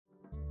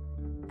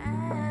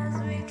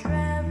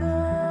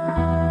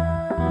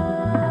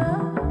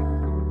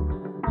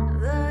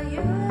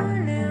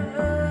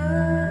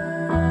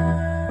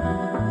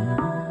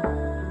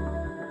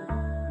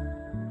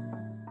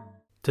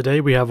Today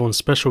we have on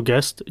special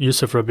guest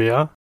Yusuf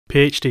Rabia,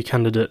 PhD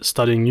candidate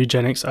studying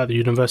eugenics at the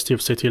University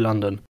of City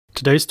London.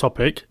 Today's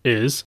topic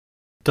is,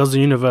 does the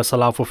universe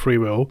allow for free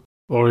will,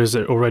 or is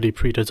it already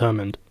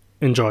predetermined?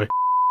 Enjoy.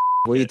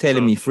 What are you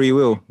telling me? Free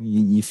will?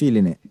 You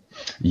feeling it?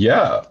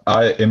 Yeah,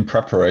 in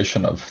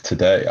preparation of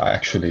today, I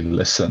actually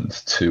listened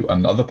to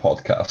another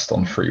podcast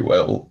on free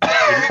will.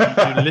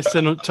 You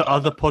listen to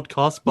other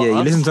podcasts, but you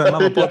listen to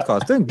another Yeah.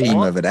 podcast. Don't gleam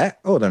over that.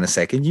 Hold on a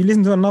second. You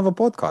listen to another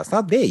podcast.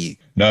 How dare you?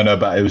 No,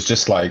 but it was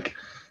just like,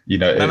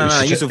 No,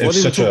 Yusuf, what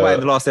did we talk about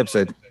in the last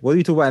episode? What did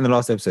we talk about in the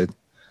last episode?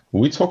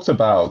 We talked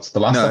about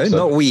the last episode.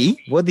 No, not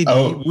we. What did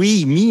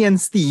me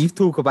and Steve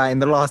talk about in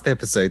the last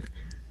episode?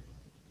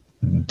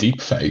 Deep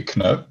fake,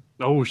 no?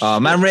 Oh,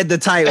 shit. Man read the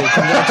title.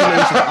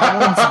 Congratulations.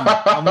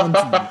 I'm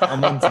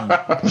on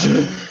to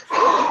you.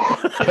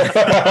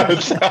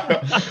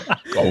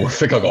 I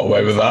think I got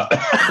away with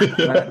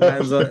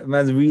that.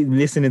 Man's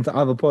listening to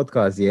other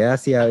podcasts. Yeah, I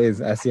see how it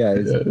is.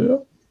 Yeah.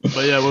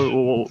 But yeah,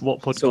 what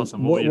podcast? So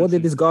and what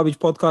did this garbage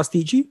podcast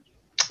teach you?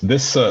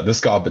 This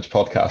garbage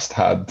podcast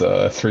had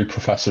three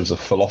professors of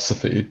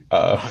philosophy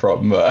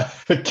from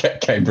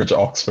Cambridge,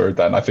 Oxford,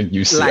 and I think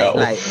UCL.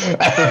 Like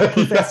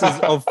professors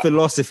of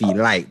philosophy.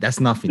 Like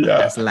that's nothing. Yeah.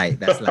 That's light.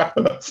 That's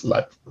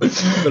light.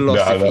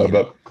 Philosophy. No,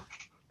 but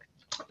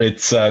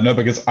it's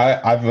because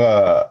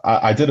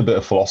I did a bit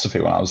of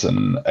philosophy when I was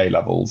in A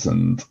levels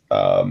and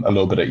a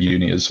little bit at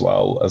uni as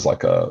well as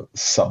like a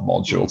sub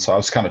module. So I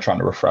was kind of trying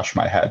to refresh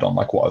my head on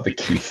like what are the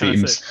key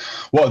themes?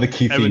 What are the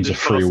key themes of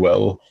free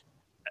will?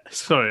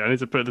 Sorry, I need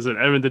to put this in.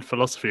 Erin did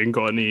philosophy and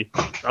got an E.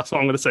 That's what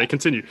I'm going to say.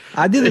 Continue.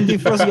 I didn't do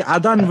philosophy. I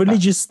done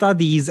religious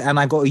studies and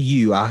I got a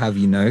U. I'll have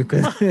you know.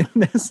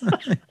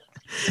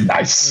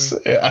 Nice.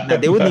 Yeah. No,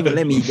 they wouldn't even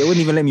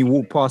let me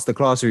walk past the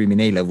classroom in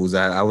A levels.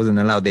 I wasn't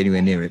allowed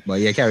anywhere near it. But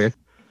yeah, carry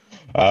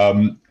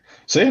on.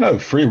 So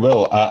free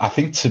will. I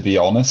think to be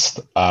honest,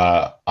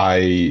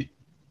 I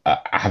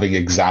having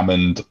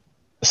examined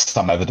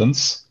some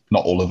evidence,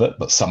 not all of it,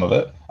 but some of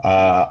it,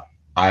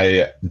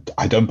 I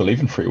don't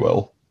believe in free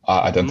will.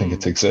 I don't think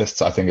it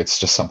exists. I think it's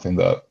just something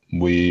that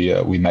we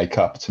make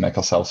up to make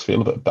ourselves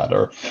feel a bit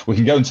better. We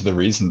can go into the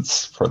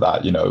reasons for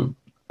that,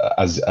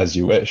 as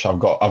you wish. I've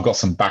got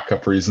some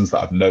backup reasons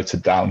that I've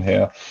noted down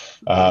here.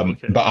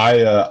 Okay.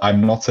 But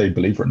I'm not a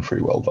believer in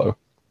free will, though.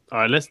 All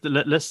right,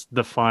 let's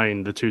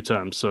define the two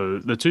terms. So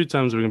the two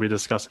terms we're going to be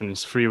discussing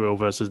is free will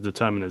versus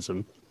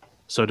determinism.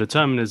 So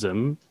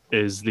determinism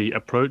is the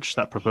approach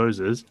that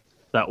proposes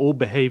that all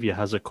behavior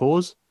has a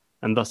cause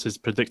and thus is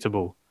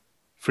predictable.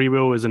 Free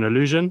will is an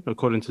illusion,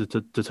 according to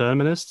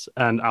determinists,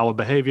 and our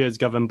behavior is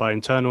governed by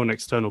internal and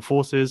external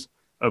forces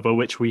over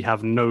which we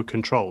have no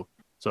control.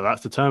 So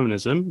that's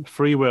determinism.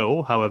 Free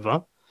will,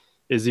 however,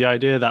 is the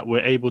idea that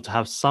we're able to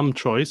have some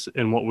choice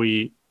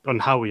on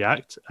how we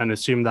act and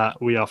assume that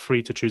we are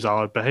free to choose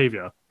our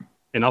behavior.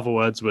 In other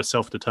words, we're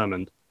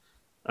self-determined.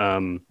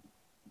 Should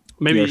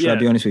I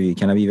be honest with you?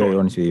 Can I be very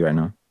honest with you right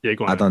now? Yeah,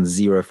 go on. I've done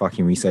zero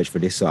fucking research for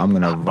this, so I'm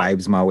gonna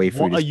vibes my way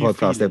through this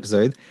podcast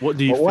episode. What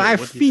do you feel? What I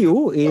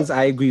feel is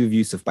I agree with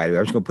Yusuf, by the way.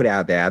 I'm just gonna put it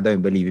out there. I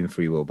don't believe in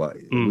free will, but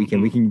we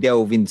can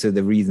delve into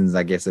the reasons,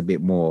 I guess, a bit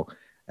more,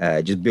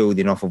 just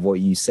building off of what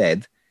you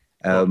said.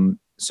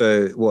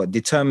 So what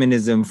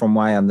determinism, from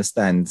what I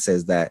understand,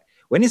 says that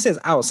when it says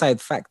outside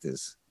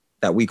factors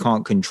that we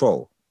can't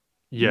control,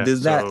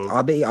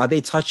 are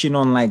they touching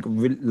on like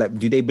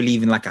do they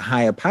believe in like a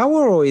higher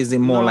power, or is it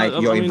more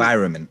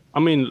environment? I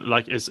mean,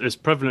 like it's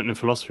prevalent in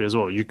philosophy as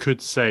well. You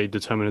could say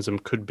determinism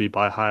could be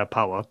by higher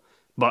power,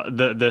 but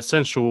the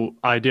essential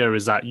idea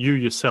is that you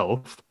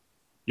yourself,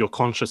 your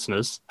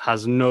consciousness,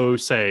 has no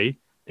say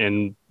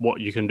in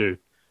what you can do.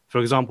 For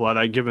example, at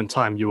that given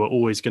time, you are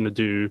always going to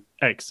do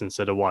X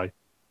instead of Y,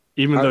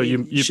 even though you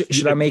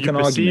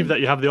perceive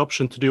that you have the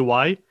option to do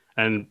Y,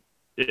 and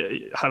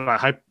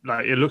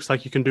it looks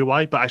like you can do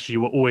Y, but actually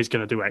you were always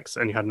going to do X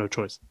and you had no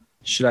choice.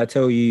 Should I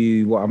tell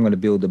you what I'm going to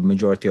build the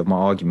majority of my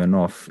argument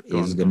off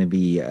is going to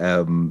be,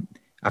 I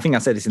think I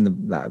said this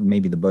in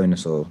maybe the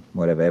bonus or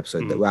whatever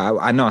episode.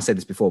 I know I said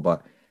this before,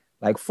 but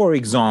like, for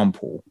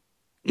example,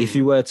 if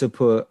you were to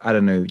put, I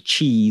don't know,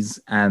 cheese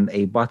and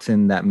a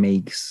button that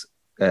makes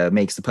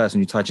the person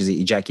who touches it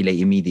ejaculate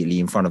immediately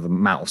in front of a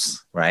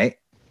mouse, right?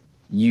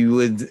 You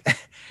would...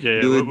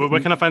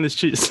 Where can I find this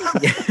cheese?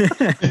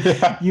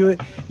 you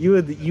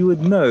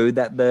would know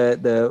that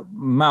the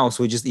mouse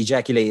would just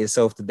ejaculate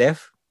itself to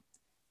death.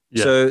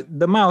 Yeah. So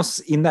the mouse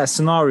in that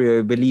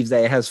scenario believes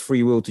that it has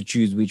free will to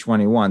choose which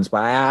one it wants,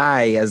 but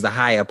I, as the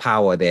higher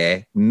power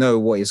there, know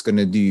what it's going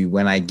to do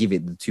when I give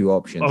it the two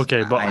options.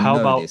 Okay, but how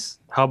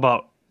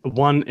about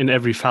 1 in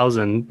every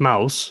 1,000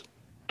 mouse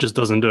just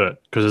doesn't do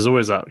it? Because there's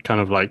always that kind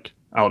of like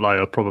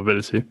outlier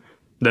probability.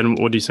 Then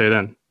what do you say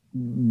then?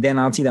 Then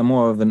I'll see that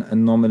more of an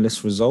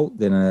anomalous result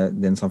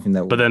than something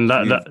that. But then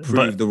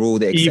prove the rule.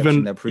 The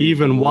exception that proves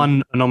even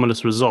one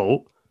anomalous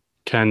result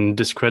can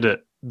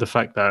discredit the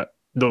fact that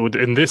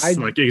in this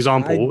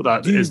example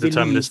that is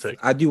deterministic.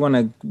 I do want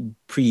to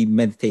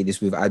premeditate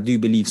this with. I do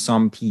believe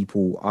some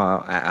people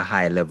are at a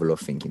higher level of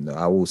thinking, though.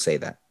 I will say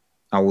that.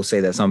 I will say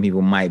that some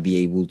people might be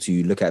able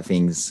to look at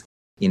things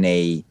in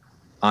a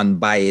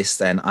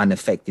unbiased and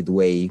unaffected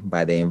way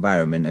by their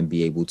environment and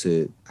be able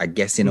to, I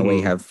guess, in a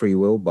way have free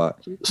will. But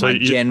So my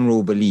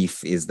general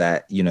belief is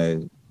that,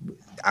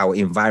 our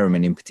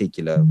environment in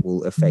particular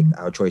will affect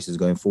our choices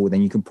going forward.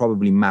 And you can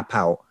probably map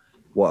out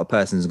what a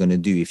person is going to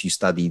do if you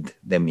studied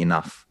them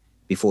enough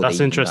before.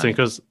 That's interesting,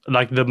 because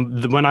like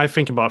the when I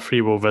think about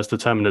free will versus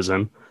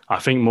determinism, I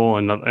think more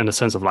in a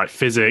sense of like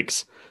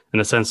physics, in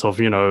a sense of,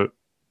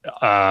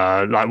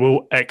 like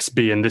will X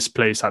be in this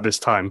place at this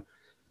time?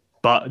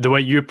 But the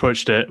way you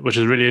approached it, which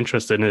is really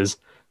interesting, is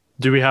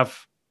do we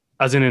have,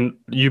 as in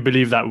you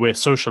believe that we're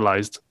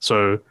socialized?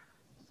 So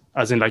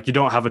as in like you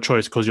don't have a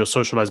choice because you're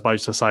socialized by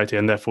society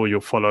and therefore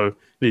you'll follow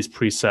these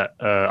preset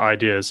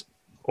ideas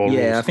or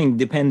rules. I think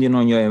depending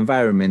on your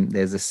environment,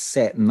 there's a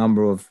set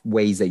number of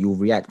ways that you'll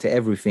react to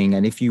everything.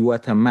 And if you were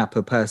to map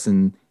a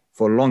person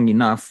for long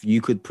enough,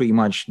 you could pretty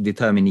much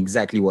determine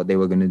exactly what they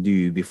were going to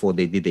do before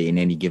they did it in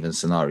any given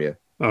scenario.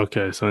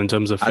 Okay, so in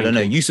terms of I don't know,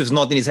 Yusuf's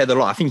nodding his head a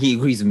lot. I think he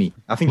agrees with me.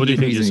 What do you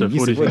think, Yusuf?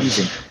 What do you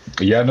think?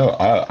 Yeah, no,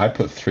 I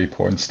put 3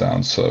 points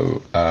down.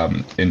 So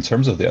in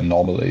terms of the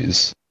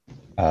anomalies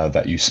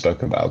that you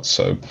spoke about,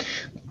 so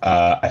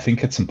I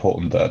think it's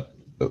important that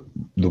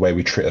the way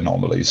we treat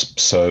anomalies.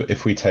 So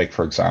if we take,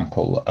 for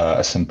example,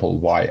 a simple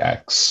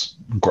y-x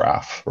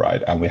graph,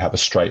 right, and we have a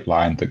straight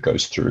line that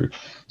goes through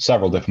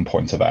several different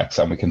points of x,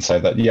 and we can say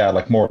that,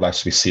 like more or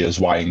less we see as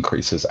y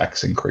increases,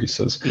 x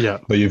increases. Yeah.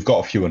 But you've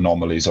got a few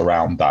anomalies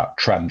around that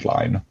trend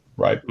line,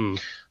 right?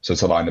 So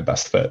it's a line of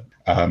best fit.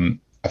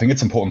 I think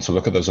it's important to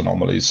look at those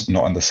anomalies,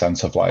 not in the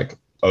sense of like,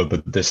 oh,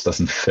 but this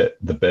doesn't fit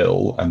the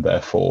bill and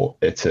therefore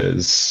it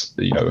is,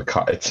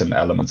 it's an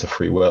element of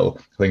free will.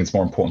 I think it's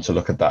more important to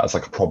look at that as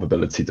like a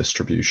probability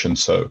distribution.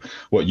 So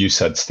what you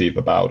said, Steve,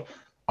 about,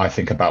 I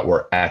think about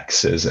where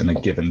X is in a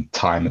given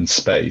time and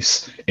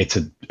space, it's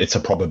a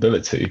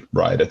probability,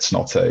 right? It's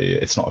not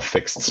a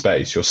fixed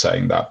space. You're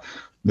saying that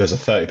there's a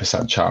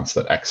 30% chance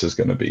that X is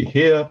going to be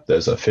here.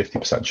 There's a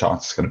 50%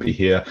 chance it's going to be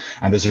here.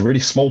 And there's a really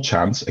small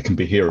chance it can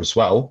be here as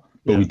well.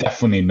 But we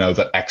definitely know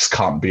that X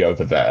can't be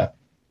over there.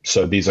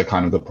 So these are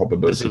kind of the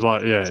probabilities. This is why,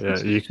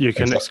 you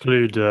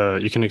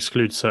can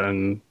exclude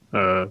certain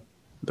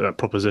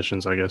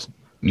propositions, I guess.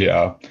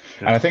 Yeah,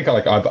 and I think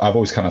like I've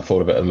always kind of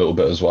thought of it a little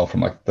bit as well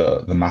from like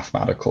the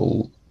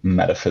mathematical,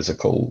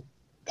 metaphysical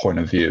point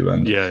of view.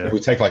 And if we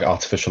take like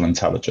artificial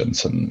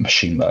intelligence and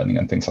machine learning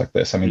and things like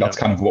this, I mean, that's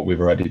kind of what we've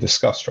already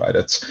discussed, right?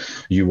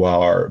 It's you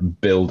are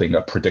building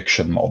a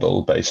prediction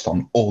model based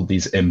on all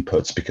these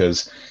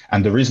inputs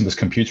and the reason this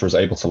computer is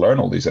able to learn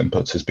all these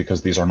inputs is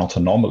because these are not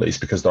anomalies,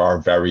 because there are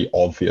very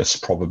obvious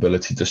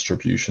probability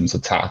distributions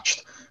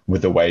attached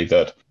with the way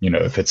that,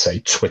 if it's a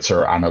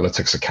Twitter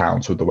analytics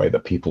account, with the way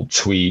that people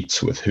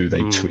tweet, with who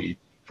they tweet,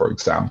 for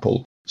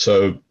example.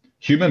 So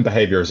human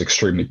behavior is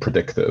extremely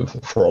predictive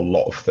for a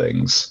lot of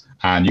things,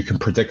 and you can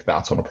predict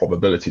that on a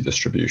probability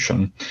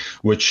distribution,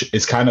 which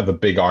is kind of a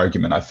big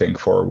argument, I think,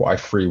 for why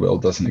free will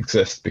doesn't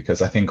exist,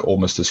 because I think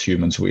almost as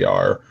humans we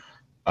are,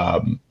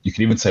 you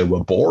can even say we're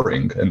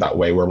boring in that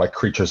way. We're like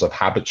creatures of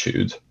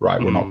habitude, right?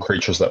 We're not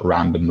creatures that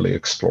randomly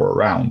explore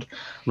around.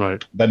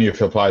 Right. Then if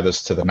you apply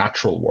this to the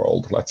natural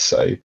world, let's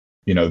say,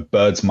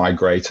 birds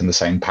migrate in the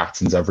same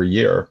patterns every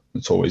year.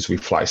 It's always we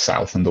fly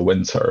south in the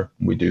winter,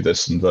 we do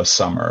this in the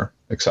summer,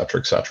 et cetera,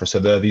 et cetera. So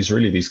there are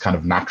these kind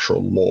of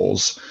natural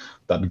laws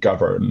that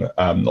govern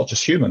not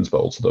just humans,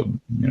 but also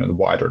the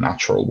wider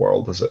natural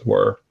world, as it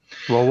were.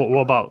 Well,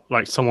 what about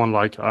like someone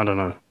like, I don't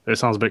know, it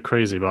sounds a bit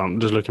crazy, but I'm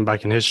just looking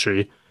back in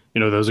history,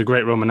 there was a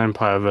great Roman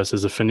Empire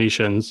versus the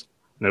Phoenicians.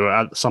 They were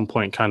at some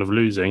point kind of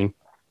losing.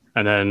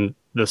 And then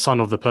the son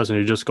of the person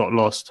who just got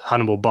lost,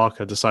 Hannibal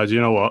Barca, decides,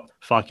 you know what,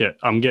 fuck it.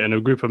 I'm getting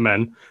a group of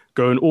men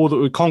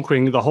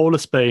conquering the whole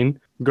of Spain,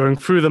 going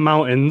through the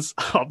mountains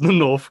up the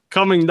north,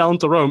 coming down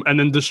to Rome and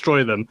then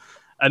destroy them.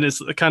 And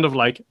it's kind of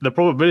like the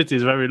probability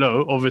is very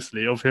low,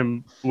 obviously, of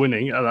him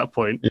winning at that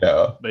point.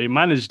 Yeah. But he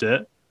managed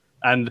it.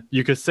 And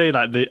you could say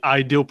that the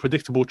ideal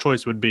predictable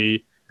choice would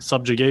be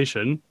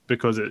subjugation,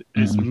 because it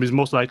is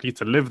most likely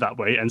to live that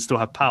way and still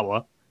have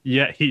power.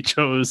 Yet he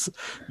chose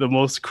the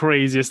most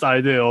craziest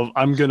idea of,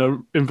 I'm going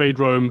to invade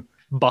Rome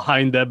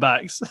behind their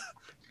backs.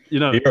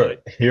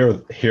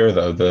 Here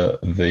though,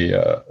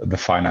 the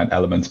finite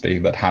element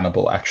being that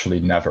Hannibal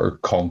actually never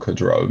conquered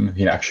Rome.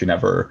 He actually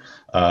never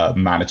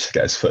managed to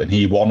get his foot in.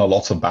 He won a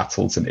lot of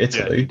battles in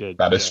Italy. Yeah,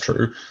 that is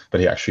true, but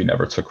he actually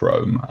never took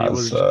Rome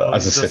as a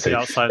city.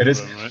 It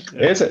is Rome, right?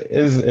 Yeah.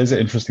 Is an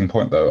interesting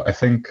point though. I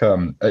think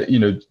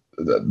the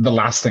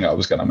last thing I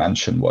was going to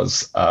mention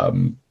was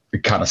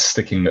kind of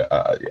sticking,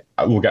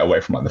 we'll get away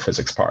from like the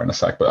physics part in a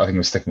sec, but I think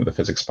we're sticking with the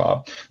physics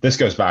part. This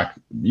goes back,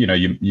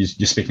 you're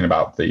speaking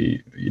about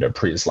the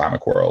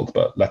pre-Islamic world,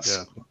 but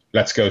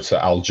let's go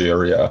to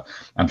Algeria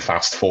and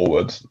fast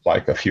forward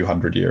like a few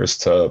hundred years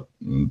to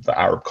the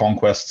Arab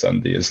conquests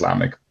and the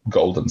Islamic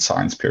golden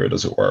science period,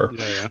 as it were.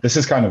 This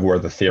is kind of where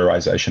the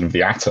theorization of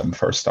the atom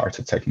first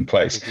started taking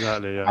place.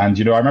 Exactly, And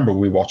I remember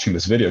we watching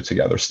this video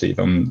together, Steve,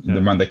 and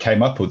when they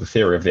came up with the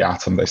theory of the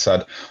atom, they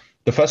said,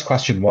 the first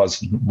question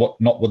was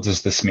what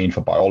does this mean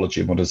for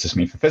biology and what does this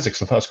mean for physics?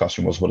 The first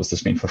question was, what does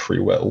this mean for free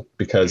will?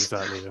 Because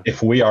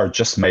if we are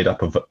just made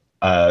up of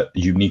a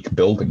unique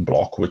building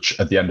block, which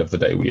at the end of the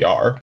day we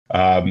are,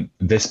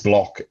 this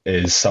block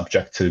is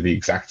subject to the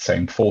exact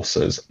same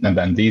forces. And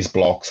then these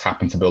blocks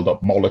happen to build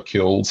up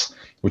molecules,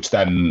 which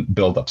then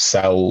build up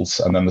cells,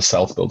 and then the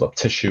cells build up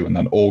tissue and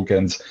then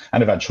organs,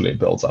 and eventually it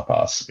builds up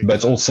us. Exactly. But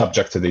it's all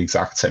subject to the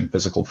exact same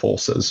physical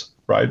forces,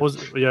 right?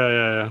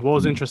 Yeah. What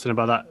was interesting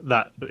about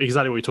that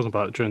exactly what you're talking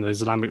about during the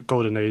Islamic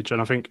Golden Age,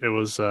 and I think it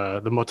was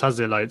the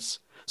Mu'tazilites,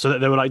 so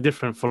that they were like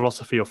different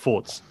philosophy of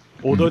thoughts.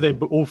 Although they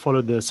all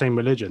followed the same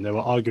religion, they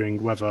were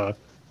arguing whether,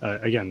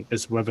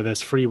 whether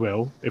there's free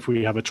will, if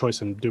we have a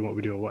choice in doing what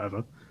we do or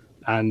whatever.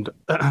 And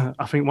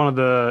I think one of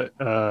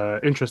the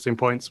interesting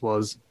points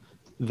was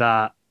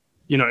that,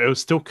 it was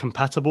still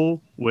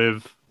compatible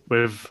with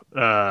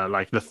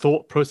like the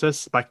thought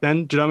process back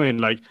then. Do you know what I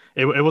mean? Like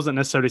it wasn't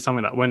necessarily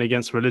something that went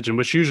against religion,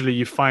 which usually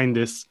you find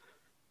this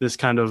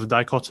kind of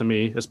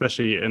dichotomy,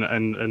 especially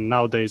in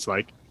nowadays,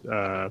 like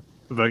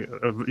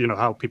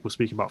how people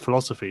speak about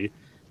philosophy,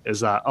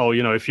 is that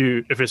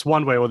if it's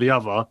one way or the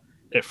other,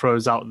 it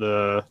throws out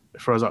the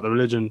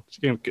religion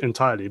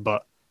entirely.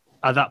 But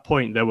at that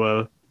point, they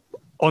were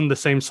on the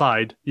same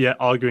side, yet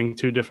arguing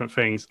two different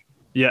things,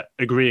 yet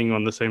agreeing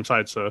on the same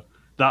side. So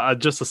that,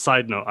 just a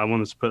side note, I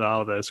wanted to put that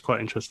out there. It's quite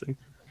interesting.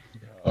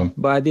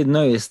 But I did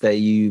notice that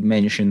you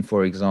mentioned,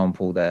 for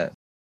example, that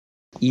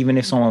even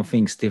if someone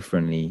thinks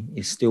differently,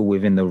 it's still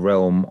within the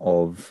realm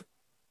of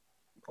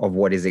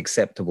what is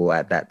acceptable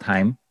at that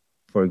time,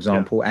 for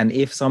example. Yeah. And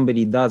if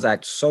somebody does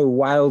act so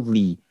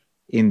wildly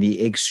in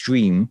the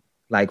extreme,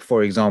 like,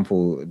 for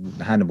example,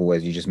 Hannibal,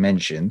 as you just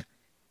mentioned,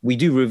 we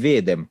do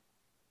revere them,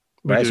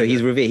 right? So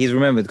he's revered, he's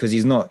remembered because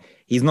he's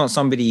not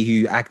somebody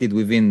who acted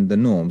within the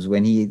norms.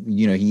 When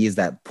he is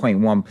that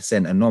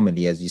 0.1%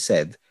 anomaly, as you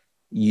said,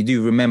 you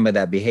do remember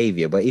that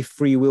behavior. But if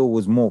free will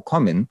was more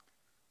common,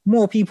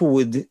 more people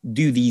would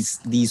do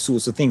these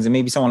sorts of things. And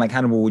maybe someone like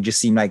Hannibal would just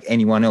seem like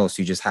anyone else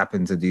who just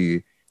happened to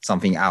do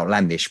something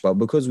outlandish. But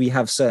because we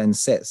have certain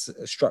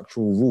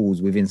structural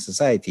rules within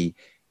society,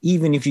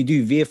 even if you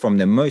do veer from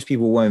them, most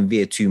people won't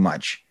veer too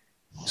much.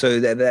 So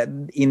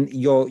that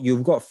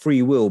you've got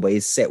free will, but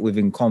it's set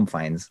within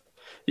confines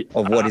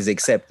of what is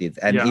accepted.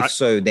 And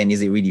so, then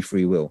is it really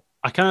free will?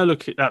 I kind of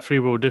look at free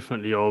will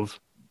differently. Of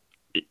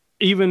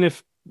even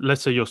if,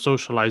 let's say, you're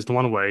socialized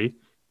one way,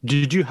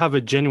 did you have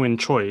a genuine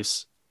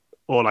choice,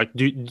 or like,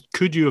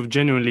 could you have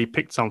genuinely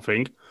picked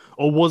something,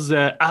 or was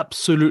there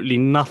absolutely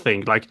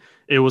nothing? Like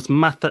it was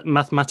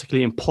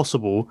mathematically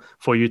impossible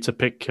for you to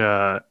pick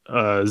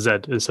Z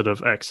instead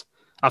of X.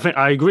 I think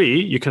I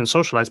agree. You can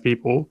socialize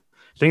people.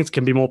 Things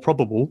can be more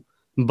probable,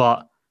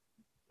 but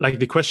like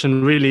the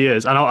question really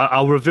is, and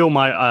I'll reveal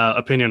my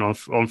opinion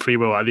on free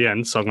will at the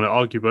end. So I'm going to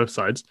argue both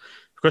sides.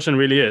 The question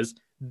really is,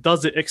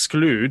 does it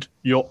exclude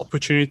your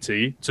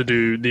opportunity to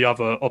do the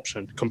other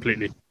option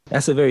completely?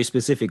 That's a very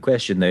specific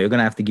question, though. You're going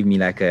to have to give me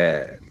like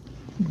that's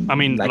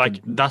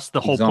the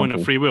whole example. Point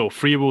of free will.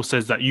 Free will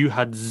says that you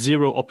had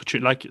zero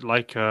opportunity,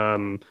 like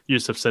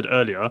Yusuf said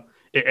earlier,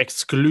 it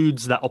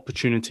excludes that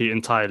opportunity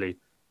entirely.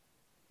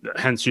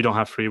 Hence, you don't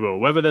have free will.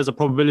 Whether there's a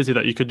probability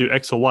that you could do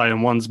X or Y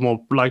and one's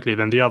more likely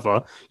than the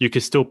other, you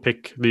could still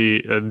pick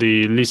the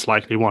least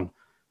likely one,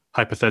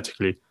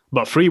 hypothetically.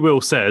 But free will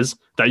says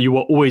that you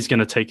were always going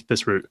to take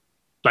this route.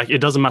 Like, it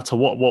doesn't matter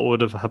what would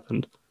have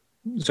happened.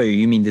 So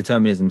you mean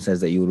determinism says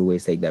that you would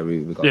always take that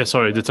route? Yeah,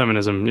 sorry,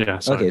 determinism. Yeah,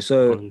 sorry. Okay,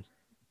 so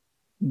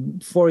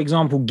for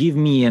example, give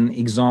me an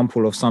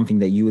example of something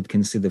that you would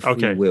consider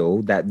free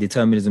will that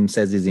determinism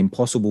says is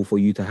impossible for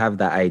you to have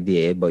that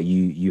idea, but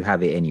you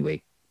have it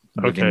anyway.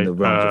 Within the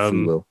realms of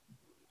free will.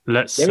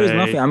 There is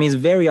nothing. I mean, it's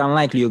very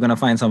unlikely you're going to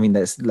find something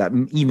that's like,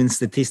 even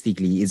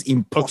statistically, is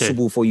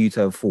impossible for you to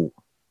have thought.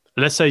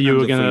 Let's say you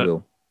were going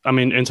to, I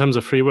mean, in terms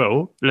of free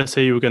will, let's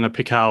say you were going to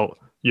pick out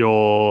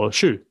your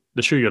shoe,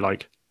 the shoe you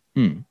like.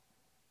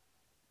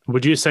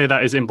 Would you say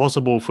that is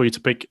impossible for you to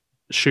pick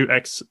shoe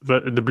X,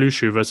 the blue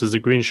shoe versus the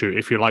green shoe,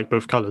 if you like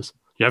both colors?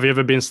 Have you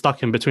ever been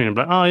stuck in between and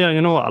be like, oh yeah, you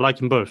know what, I like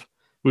them both?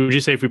 Would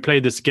you say if we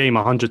played this game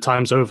 100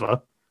 times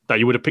over that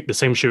you would have picked the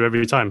same shoe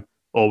every time?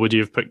 Or would you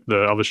have picked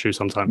the other shoe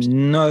sometimes?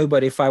 No,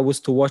 but if I was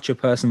to watch a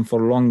person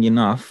for long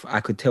enough, I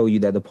could tell you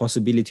that the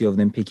possibility of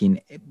them picking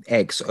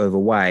X over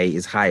Y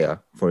is higher,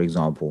 for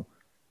example.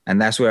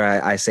 And that's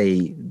where I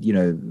say,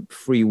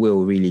 free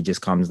will really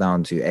just comes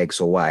down to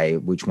X or Y.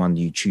 Which one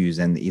do you choose?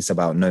 And it's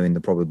about knowing the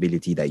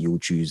probability that you'll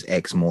choose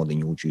X more than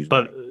you'll choose Y.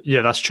 But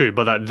yeah, that's true.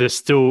 But that there's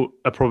still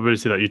a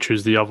probability that you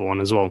choose the other one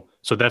as well.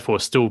 So therefore,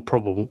 it's still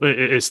probable.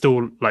 It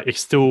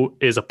still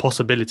is a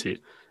possibility.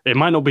 It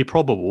might not be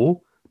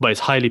probable, but it's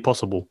highly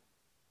possible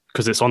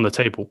because it's on the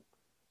table.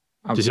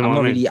 I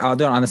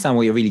don't understand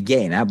what you're really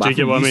getting at, but I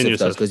think Yusuf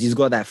does, because he's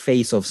got that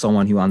face of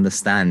someone who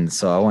understands.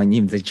 So I want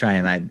him to try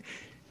and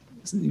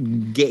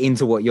get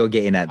into what you're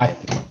getting at.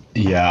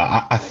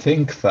 I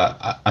think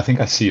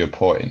I see your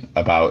point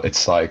about,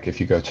 it's like if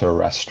you go to a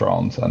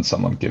restaurant and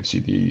someone gives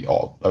you the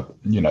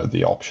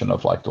option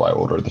of like, do I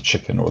order the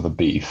chicken or the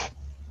beef?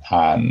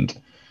 And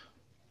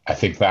I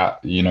think that,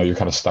 you're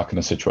kind of stuck in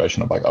a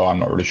situation of like, oh, I'm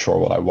not really sure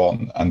what I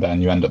want. And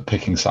then you end up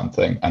picking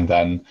something, and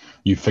then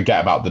you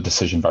forget about the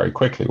decision very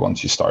quickly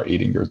once you start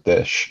eating your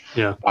dish.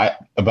 Yeah.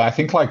 But I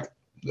think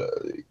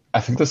I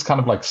think there's kind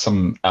of like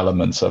some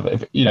elements of,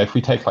 if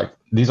we take like,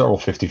 these are all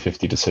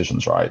 50-50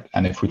 decisions, right?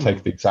 And if we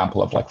take the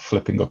example of like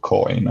flipping a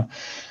coin,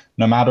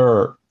 no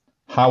matter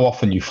how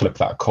often you flip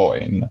that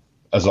coin,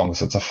 as long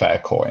as it's a fair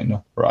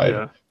coin, right?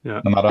 Yeah.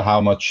 Yeah. No matter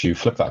how much you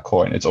flip that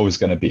coin, it's always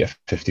going to be a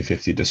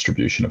 50-50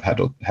 distribution of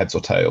heads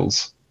or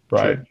tails,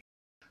 right?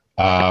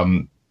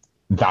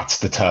 That's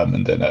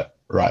determined in it,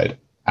 right?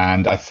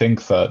 And I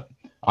think that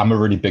I'm a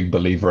really big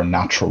believer in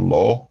natural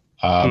law,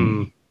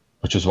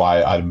 which is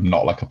why I'm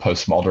not like a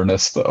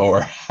postmodernist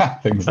or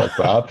things like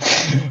that.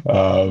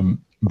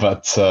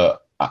 But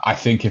I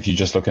think if you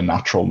just look at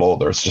natural law,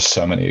 there's just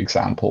so many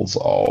examples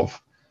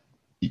of,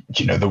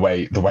 the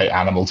way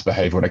animals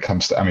behave when it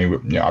comes to,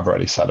 I've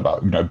already said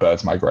about,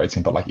 birds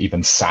migrating, but like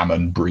even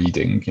salmon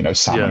breeding,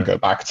 salmon go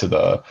back to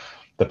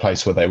the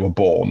place where they were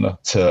born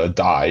to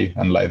die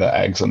and lay their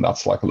eggs. And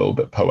that's like a little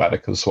bit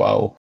poetic as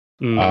well.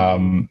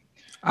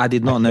 I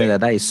did not know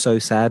that. That is so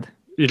sad.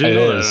 You didn't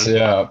know that?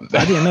 Yeah.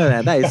 I didn't know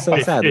that. That is so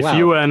sad. If wow.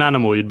 you were an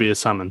animal, you'd be a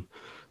salmon.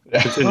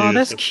 Oh,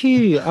 that's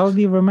cute. I would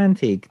be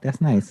romantic. That's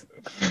nice.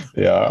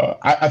 Yeah.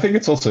 I think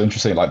it's also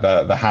interesting, like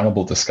the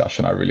Hannibal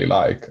discussion I really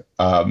like,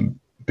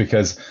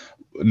 because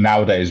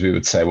nowadays we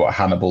would say what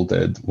Hannibal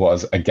did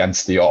was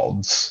against the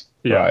odds,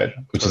 right?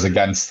 Which is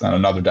against, and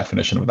another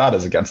definition of that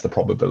is against the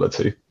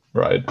probability,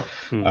 right?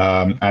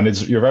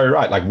 And you're very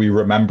right. Like, we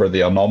remember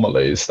the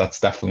anomalies. That's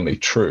definitely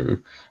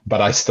true.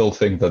 But I still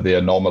think that the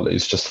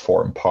anomalies just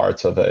form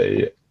part of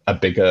a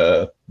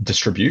bigger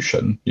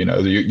distribution.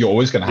 You're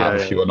always going to have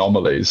a few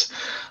anomalies.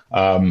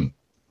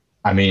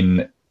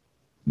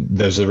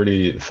 There's a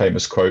really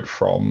famous quote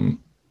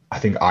from, I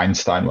think,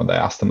 Einstein. When they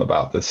asked him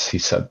about this, he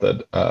said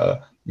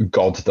that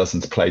God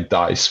doesn't play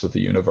dice with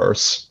the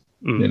universe.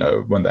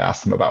 When they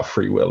asked him about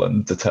free will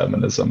and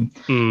determinism.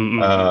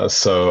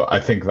 So I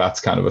think that's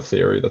kind of a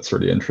theory that's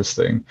really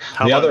interesting.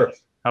 How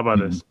about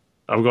this?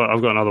 I've got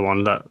another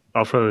one that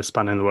I'll throw a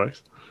span in the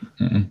works.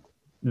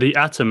 The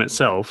atom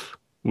itself,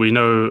 we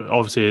know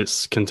obviously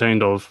it's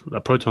contained of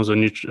protons and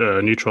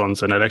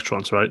neutrons and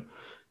electrons, right?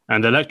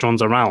 And the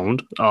electrons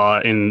around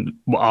are in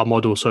our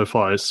model so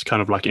far is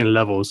kind of like in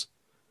levels.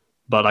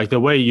 But like the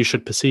way you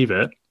should perceive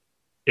it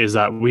is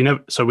that we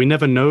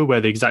never know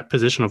where the exact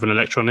position of an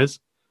electron is.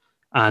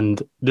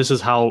 And this is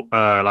how,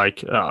 I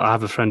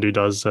have a friend who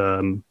does,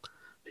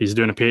 he's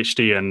doing a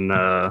PhD in,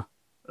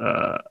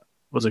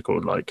 what's it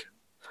called? Like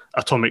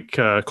atomic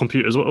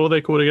computers. What are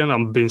they called again?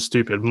 I'm being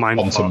stupid.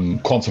 Quantum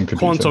computing.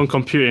 Quantum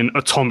computing,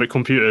 atomic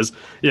computers.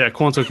 Yeah,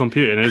 quantum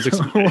computing.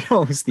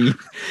 Whoa, Steve.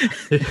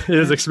 He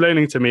was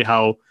explaining to me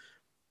how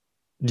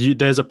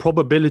there's a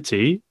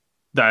probability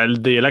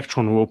that the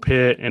electron will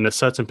appear in a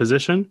certain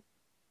position,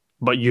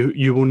 but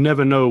you will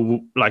never know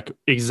like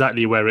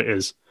exactly where it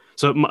is.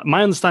 So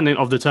my understanding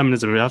of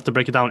determinism, we have to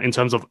break it down in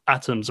terms of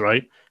atoms,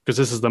 right? Because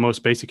this is the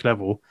most basic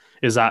level,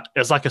 is that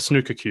it's like a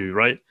snooker cue,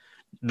 right?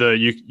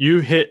 You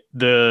hit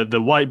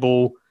the white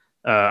ball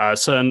at a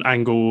certain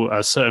angle,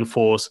 a certain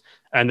force,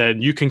 and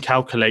then you can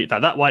calculate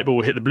that white ball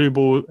will hit the blue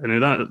ball,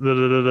 and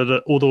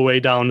then all the way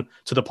down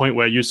to the point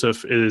where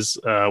Yusuf is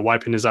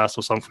wiping his ass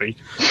or something.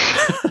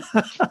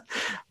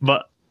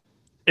 But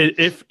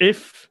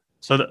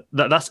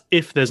that's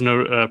if there's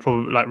no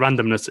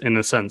randomness in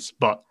a sense,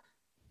 but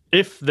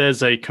if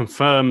there's a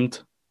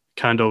confirmed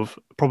kind of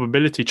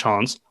probability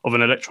chance of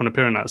an electron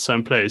appearing at a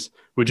certain place,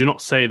 would you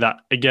not say that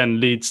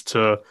again leads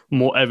to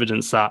more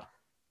evidence that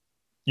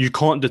you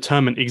can't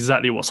determine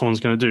exactly what someone's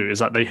going to do? Is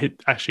that they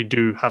actually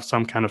do have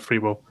some kind of free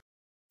will?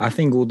 I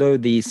think although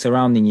the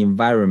surrounding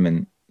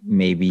environment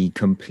may be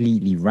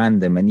completely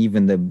random, and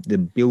even the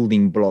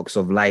building blocks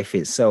of life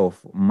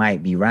itself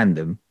might be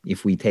random,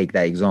 if we take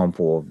that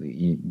example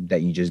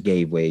that you just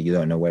gave where you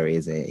don't know where it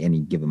is at any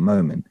given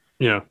moment.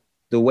 Yeah.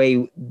 The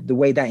way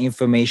that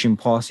information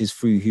passes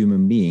through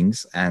human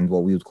beings and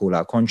what we would call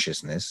our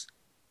consciousness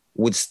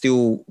would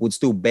still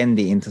bend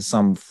it into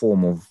some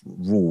form of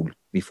rule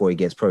before it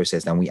gets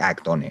processed and we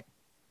act on it.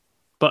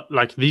 But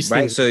like these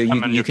things, so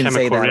you can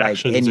say that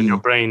reactions like in your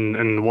brain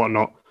and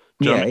whatnot.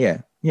 Yeah.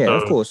 So,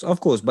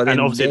 of course. But and then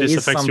obviously this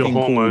affects your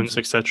hormones,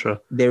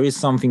 etc. There is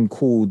something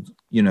called,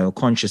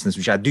 consciousness,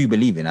 which I do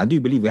believe in. I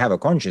do believe we have a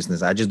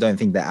consciousness. I just don't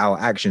think that our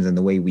actions and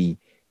the way we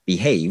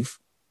behave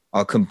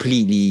are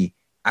completely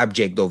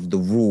abject of the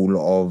rule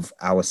of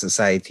our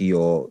society,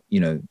 or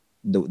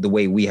the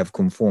way we have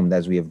conformed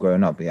as we have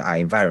grown up in our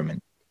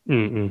environment.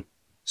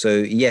 So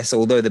yes,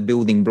 although the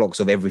building blocks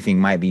of everything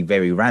might be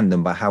very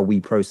random, but how we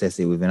process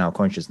it within our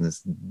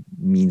consciousness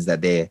means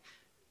that there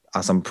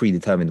are some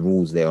predetermined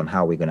rules there on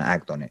how we're going to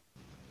act on it.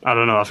 I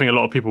don't know. I think a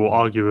lot of people will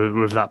argue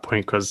with that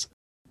point, because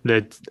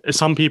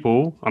some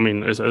people,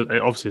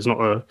 obviously it's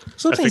not a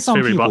fixed some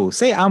theory, people but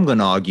say I'm going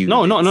to argue.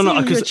 No,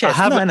 because I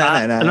have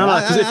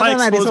because if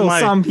I expose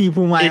some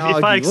people might argue.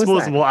 If I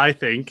expose what I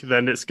think,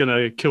 then it's going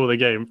to kill the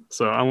game.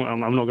 So I'm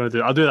not going to do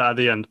it. I'll do that at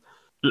the end.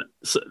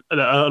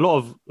 a lot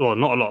of, well,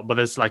 not a lot, but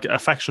there's like a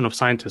faction of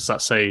scientists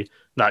that say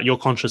that your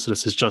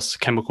consciousness is just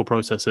chemical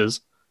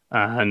processes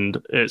and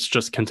it's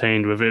just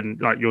contained within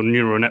like your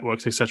neural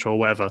networks, etc., or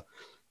whatever.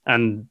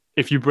 And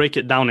if you break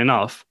it down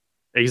enough,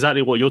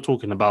 exactly what you're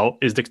talking about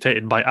is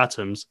dictated by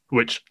atoms,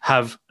 which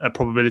have a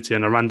probability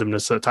and a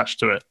randomness attached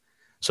to it.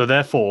 So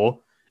therefore,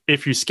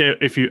 if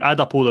you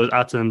add up all those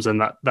atoms and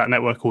that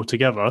network all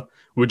together,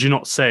 would you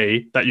not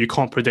say that you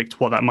can't predict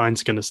what that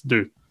mind's going to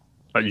do?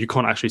 Like you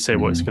can't actually say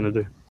what it's going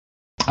to do.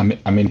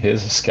 I mean,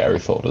 here's a scary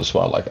thought as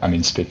well. Like, I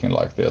mean, speaking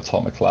like the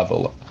atomic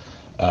level,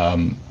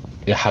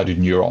 how do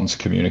neurons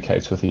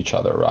communicate with each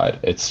other, right?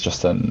 It's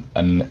just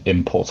an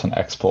import and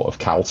export of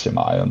calcium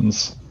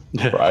ions,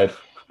 right?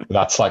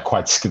 That's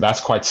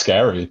quite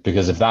scary,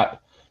 because if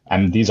that,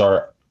 and these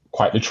are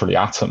quite literally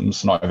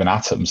atoms, not even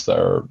atoms,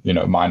 they're,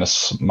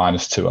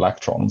 minus 2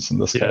 electrons in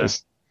this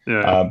case.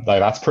 Like,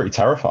 that's pretty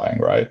terrifying,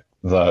 right?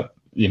 That,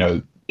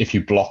 if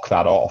you block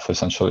that off,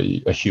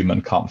 essentially a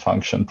human can't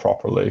function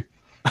properly.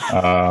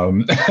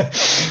 But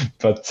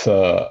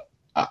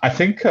I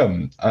think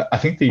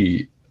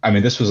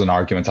this was an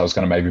argument I was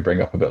going to maybe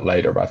bring up a bit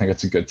later, but I think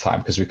it's a good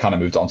time because we kind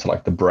of moved on to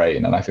like the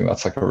brain, and I think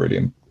that's like a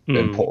really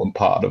important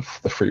part of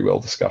the free will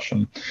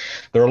discussion.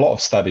 There are a lot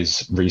of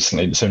studies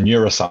recently. So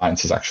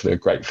neuroscience is actually a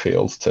great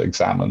field to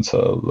examine,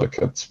 to look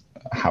at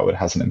how it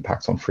has an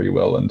impact on free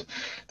will. And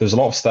there's a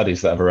lot of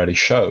studies that have already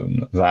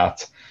shown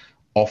that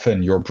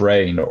often your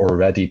brain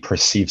already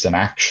perceives an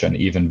action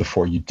even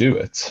before you do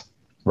it.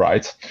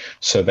 Right.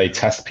 So they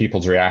test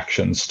people's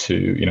reactions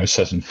to,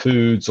 certain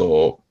foods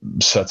or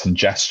certain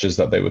gestures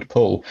that they would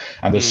pull.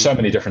 And there's so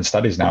many different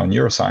studies now in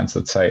neuroscience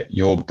that say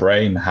your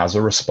brain has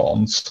a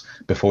response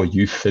before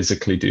you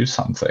physically do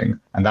something.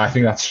 And I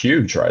think that's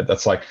huge, right?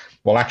 That's like,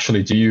 well,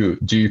 actually, do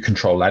you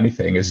control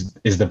anything? Is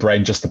the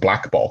brain just a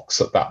black box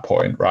at that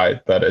point,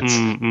 right? That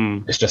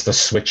it's just a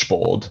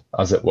switchboard,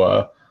 as it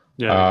were.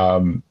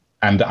 Yeah.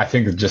 And I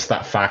think just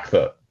that fact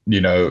that,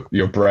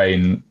 your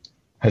brain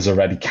has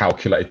already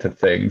calculated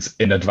things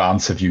in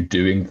advance of you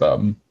doing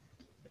them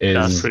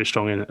that's pretty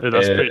strong in it.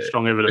 That's pretty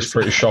strong evidence. It's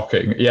pretty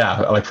shocking. Yeah,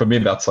 like for me,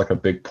 that's like a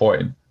big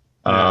point.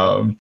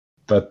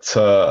 But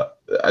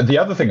the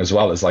other thing as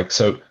well is like,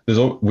 so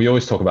we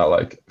always talk about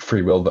like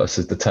free will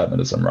versus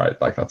determinism, right?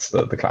 Like that's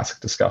the classic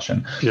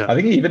discussion. Yeah. I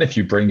think even if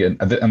you bring in,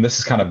 and this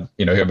is kind of,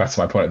 going back to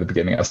my point at the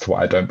beginning as to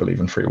why I don't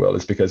believe in free will,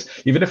 is because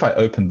even if I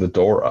open the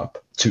door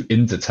up to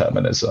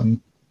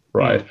indeterminism,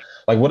 right?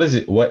 Like, what is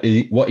it? What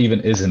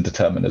even is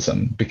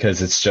indeterminism?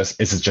 Because is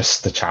it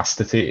just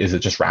stochasticity? Is it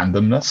just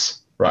randomness?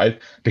 Right?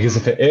 Because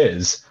if it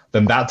is,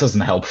 then that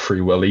doesn't help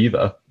free will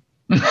either.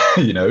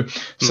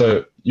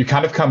 So you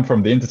kind of come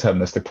from the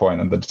indeterministic point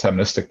and the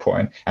deterministic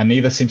point, and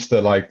neither seems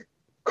to like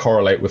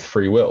correlate with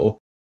free will.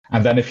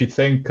 And then if you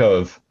think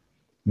of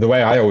the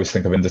way I always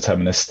think of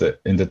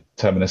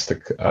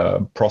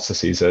indeterministic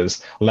processes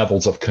as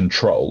levels of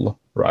control,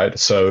 right?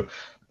 So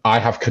I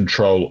have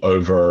control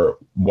over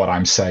what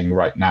I'm saying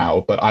right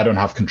now, but I don't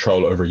have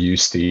control over you,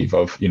 Steve,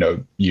 of,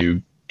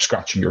 you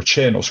scratching your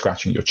chin or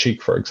scratching your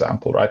cheek, for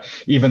example, right?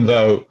 Even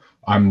though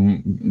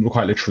I'm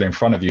quite literally in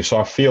front of you. So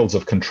our fields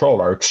of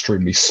control are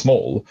extremely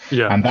small.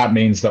 Yeah. And that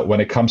means that when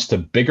it comes to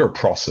bigger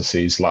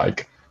processes,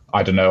 like,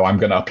 I don't know, I'm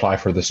going to apply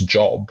for this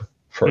job,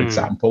 for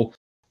example,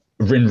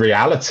 in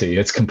reality,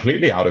 it's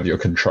completely out of your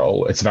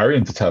control. It's very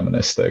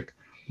indeterministic.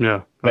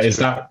 Yeah. But is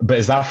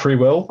that free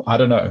will? I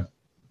don't know.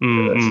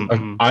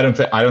 I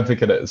don't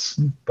think it is,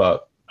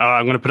 but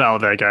I'm going to put it out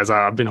there, guys.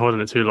 I've been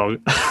holding it too long.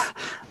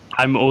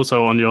 I'm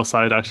also on your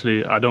side,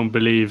 actually. I don't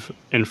believe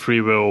in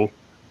free will,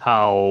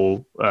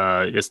 how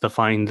it's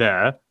defined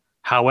there.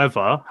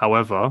 However,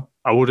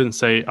 I wouldn't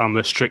say I'm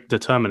a strict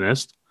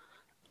determinist.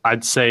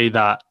 I'd say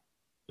that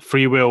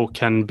free will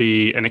can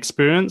be an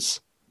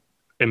experience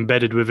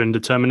embedded within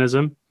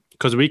determinism,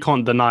 because we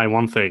can't deny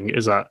one thing,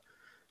 is that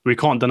we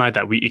can't deny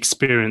that we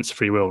experience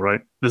free will,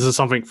 right? This is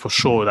something for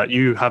sure, that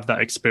you have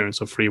that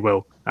experience of free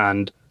will.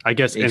 And I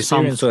guess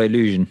experience or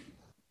illusion?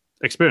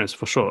 Experience,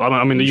 for sure.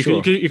 I mean,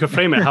 you can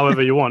frame it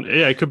however you want.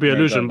 Yeah, it could be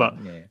illusion, but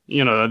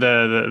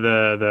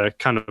they're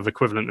kind of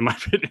equivalent in my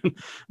opinion.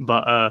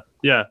 But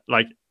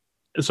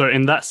so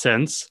in that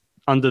sense,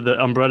 under the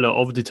umbrella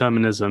of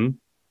determinism,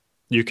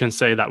 you can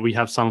say that we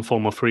have some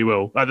form of free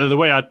will. The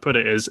way I'd put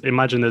it is,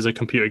 imagine there's a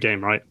computer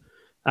game, right?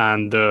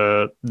 And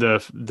the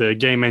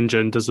game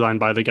engine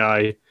designed by the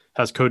guy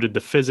has coded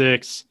the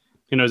physics.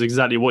 He knows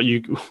exactly what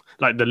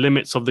like the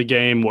limits of the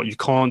game, what you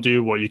can't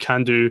do, what you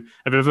can do.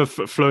 Have you ever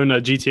flown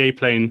a GTA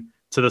plane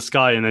to the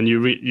sky and then you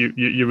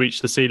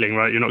reach the ceiling,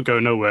 right? You're not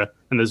going nowhere,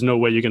 and there's no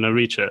way you're going to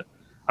reach it.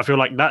 I feel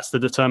like that's the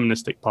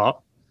deterministic part,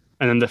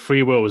 and then the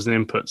free will is the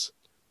inputs,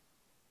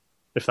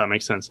 if that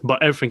makes sense.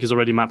 But everything is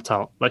already mapped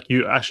out. Like,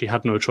 you actually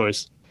have no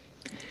choice.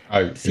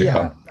 I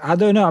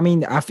don't know. I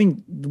mean, I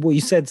think what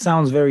you said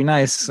sounds very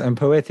nice and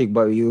poetic,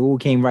 but you all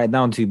came right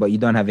down to, but you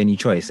don't have any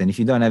choice. And if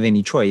you don't have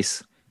any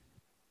choice,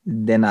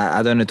 then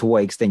I don't know to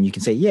what extent you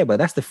can say, yeah, but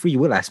that's the free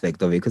will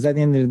aspect of it. Because at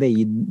the end of the day,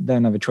 you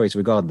don't have a choice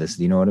regardless.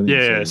 Do you know what I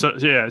mean?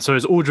 So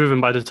it's all driven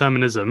by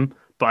determinism.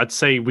 But I'd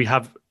say we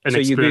have an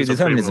experience. So you agree with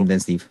determinism then,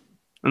 Steve?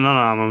 No,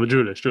 I'm a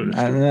Julius. I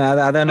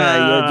don't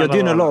know. You're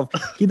doing a lot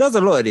of. He does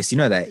a lot of this. You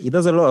know that he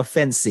does a lot of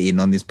fence sitting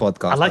on this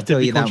podcast. I like I'll tell to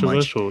be you that much.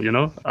 controversial, you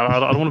know. I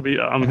don't want to be.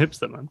 I'm a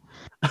hipster, man.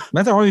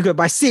 Man, I want to go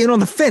by sitting on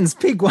the fence.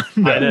 Pick one.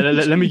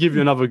 Let me give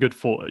you another good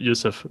thought,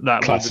 Yusuf.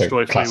 That will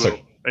destroy free will.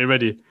 Are you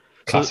ready?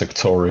 Classic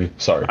Tory.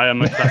 Sorry. I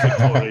am a classic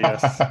Tory.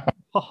 Yes.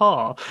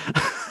 Haha.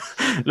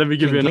 Let me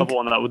give you another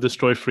one that will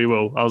destroy free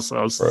will. I was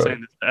saying this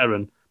to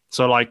Aaron.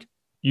 So like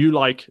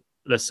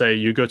let's say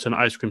you go to an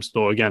ice cream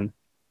store again,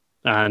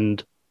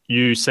 and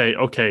you say,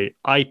 okay,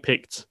 I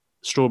picked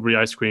strawberry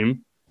ice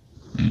cream,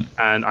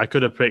 and I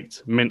could have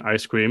picked mint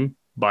ice cream,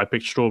 but I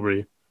picked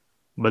strawberry.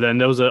 But then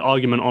there was an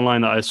argument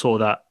online that I saw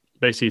that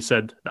basically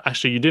said that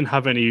actually you didn't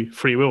have any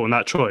free will in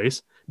that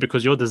choice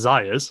because your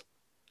desires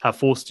have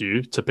forced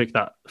you to pick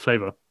that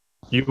flavor.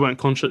 You weren't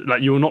conscious,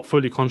 like you were not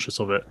fully conscious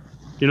of it.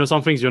 You know,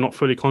 some things you're not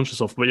fully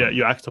conscious of, but yet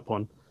you act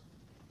upon,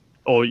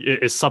 or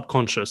it's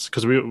subconscious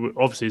because we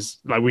obviously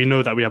we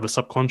know that we have a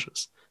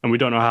subconscious and we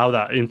don't know how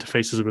that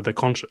interfaces with the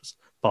conscious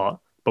part,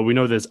 but we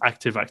know there's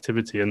active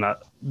activity in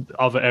that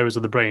other areas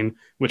of the brain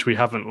which we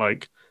haven't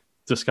like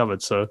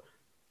discovered. So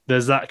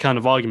there's that kind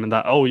of argument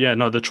that, oh yeah,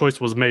 no, the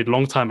choice was made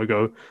long time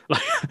ago.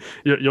 Like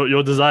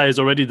your desires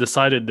already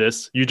decided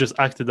this. You just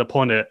acted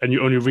upon it and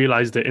you only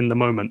realized it in the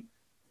moment.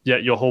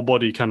 Yet your whole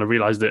body kind of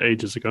realized it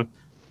ages ago.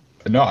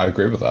 No, I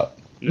agree with that.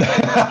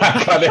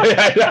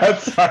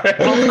 Sorry.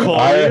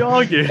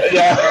 Argue.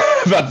 Yeah,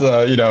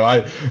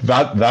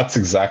 that's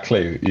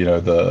exactly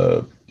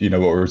what we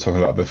were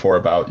talking about before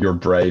about your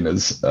brain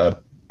is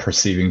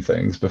perceiving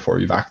things before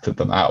you've acted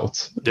them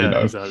out. Yeah,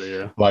 exactly.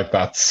 Yeah, like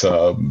that's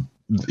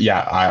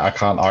I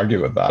can't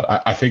argue with that.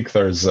 I think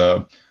there's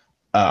a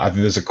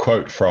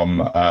quote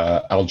from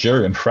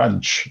Algerian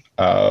French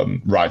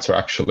writer,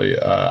 actually,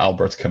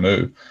 Albert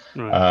Camus,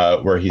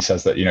 where he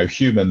says that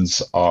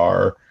humans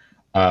are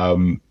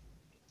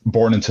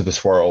born into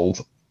this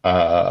world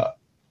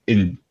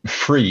in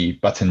free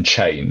but in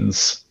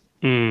chains,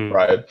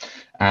 right?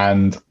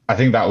 And I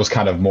think that was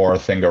kind of more a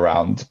thing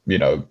around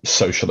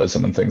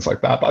socialism and things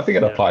like that. But I think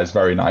it applies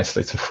very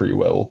nicely to free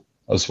will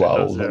as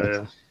well.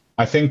 Yeah.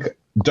 I think,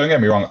 don't get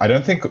me wrong, I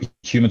don't think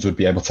humans would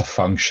be able to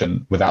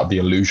function without the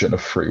illusion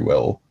of free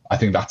will. I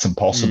think that's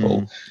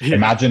impossible. Yeah.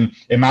 Imagine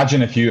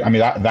if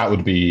that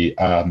would be,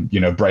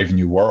 Brave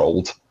New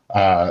World.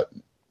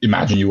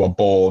 Imagine you are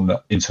born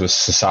into a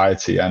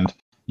society and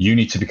you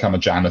need to become a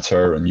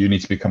janitor and you need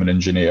to become an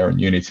engineer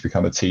and you need to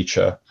become a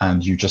teacher,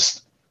 and you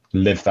just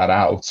live that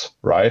out,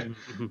 right?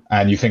 Mm-hmm.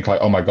 And you think like,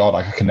 oh my God,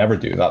 I can never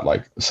do that.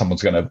 Like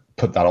someone's going to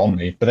put that on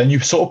me. But then you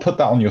sort of put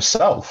that on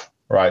yourself,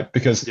 right?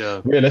 Because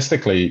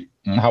realistically,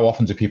 how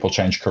often do people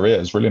change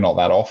careers? Really not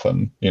that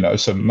often,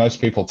 so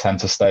most people tend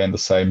to stay in the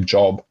same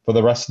job for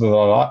the rest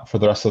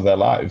of their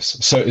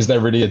lives. So is there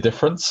really a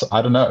difference?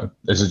 I don't know.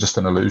 Is it just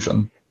an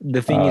illusion?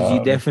 The thing is,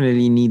 you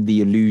definitely need the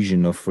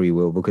illusion of free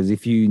will, because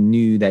if you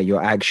knew that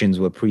your actions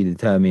were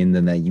predetermined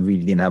and that you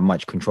really didn't have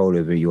much control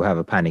over it, you'll have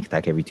a panic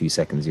attack every 2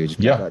 seconds. You're just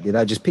like, did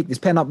I just pick this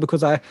pen up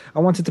because I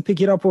wanted to pick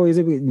it up, or is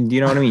it? Do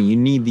you know what I mean? You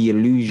need the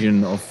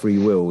illusion of free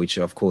will, which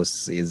of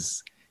course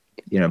is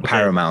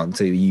paramount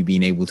to you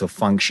being able to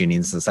function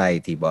in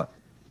society. But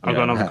I've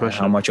got another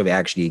question. How much of it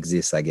actually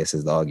exists, I guess,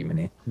 is the argument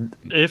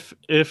here.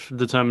 If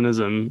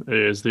determinism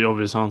is the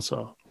obvious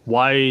answer,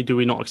 why do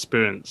we not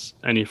experience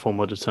any form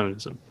of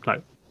determinism?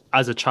 Like,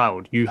 as a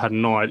child, you had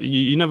no idea.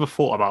 You never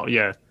thought about,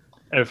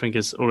 everything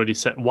is already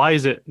set. Why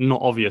is it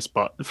not obvious,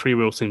 but free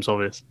will seems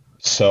obvious?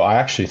 So I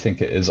actually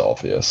think it is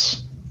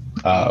obvious.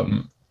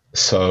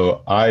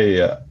 So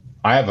I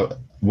have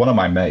one of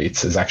my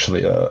mates is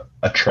actually a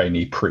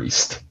trainee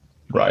priest,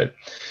 right?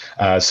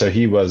 So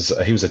he was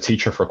a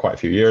teacher for quite a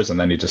few years, and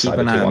then he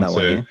decided he wanted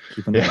to.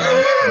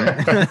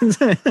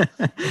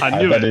 I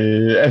knew it.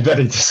 And then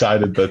he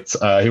decided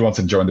that he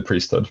wanted to join the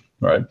priesthood,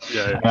 right?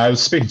 Yeah. And I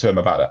was speaking to him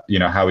about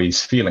it, how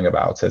he's feeling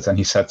about it, and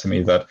he said to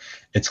me that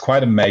it's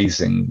quite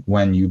amazing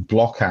when you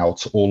block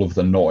out all of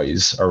the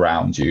noise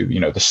around you,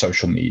 the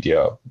social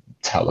media,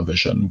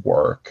 television,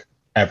 work,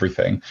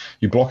 everything.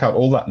 You block out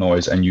all that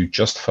noise and you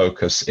just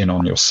focus in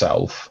on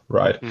yourself,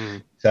 right?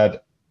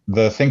 That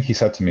the thing he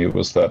said to me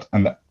was that,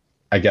 and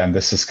again,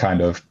 this is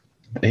kind of,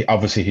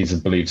 obviously he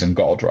believes in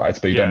God, right?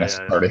 But you don't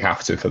necessarily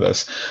have to for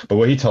this. But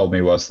what he told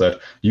me was that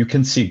you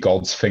can see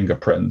God's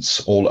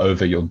fingerprints all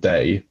over your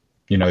day.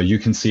 You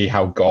can see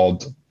how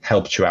God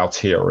helped you out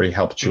here or he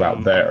helped you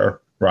out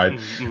there, right?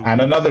 And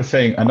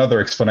another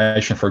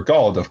explanation for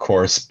God, of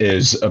course,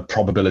 is a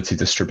probability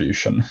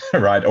distribution,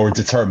 right? Or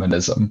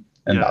determinism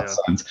in that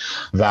sense.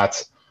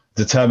 That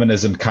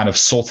determinism kind of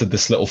sorted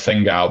this little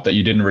thing out that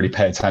you didn't really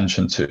pay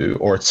attention to,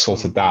 or it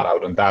sorted that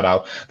out and that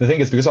out. The thing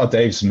is, because our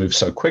days move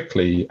so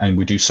quickly and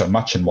we do so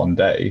much in one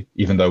day,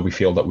 even though we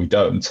feel that we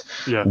don't,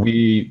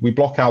 we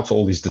block out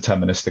all these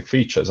deterministic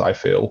features, I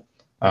feel.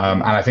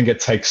 And I think it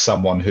takes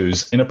someone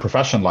who's in a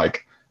profession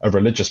like a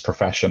religious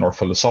profession or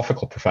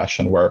philosophical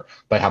profession where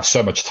they have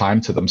so much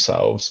time to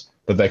themselves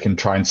that they can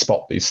try and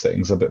spot these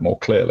things a bit more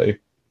clearly.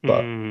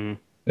 But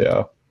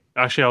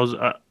actually,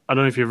 I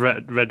don't know if you've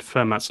read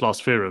Fermat's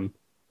Last Theorem.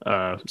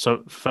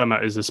 So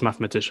Fermat is this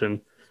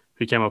mathematician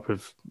who came up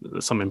with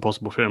some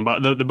impossible theorem.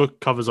 But the book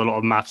covers a lot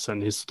of maths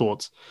and his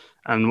thoughts.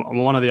 And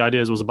one of the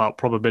ideas was about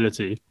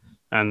probability.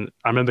 And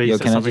I remember he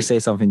said can I just say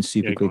something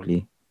super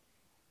quickly?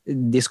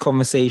 This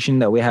conversation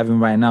that we're having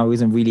right now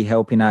isn't really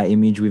helping our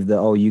image with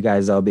the you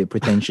guys are a bit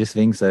pretentious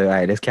thing. So all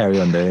right, let's carry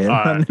on though.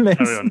 All right,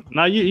 carry on.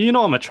 Now you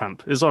know I'm a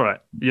tramp. It's all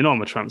right. You know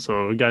I'm a tramp.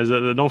 So guys,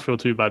 don't feel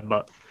too bad.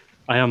 But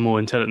I am more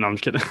intelligent. No, I'm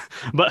just kidding.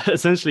 But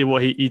essentially,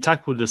 what he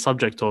tackled the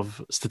subject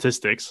of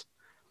statistics,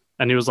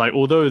 and he was like,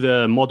 although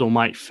the model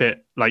might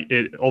fit, like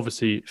it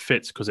obviously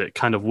fits because it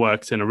kind of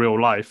works in a real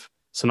life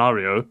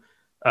scenario.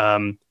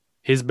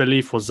 His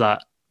belief was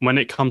that when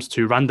it comes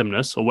to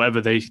randomness or whatever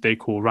they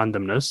call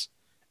randomness,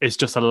 it's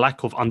just a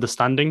lack of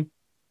understanding,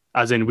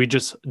 as in we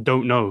just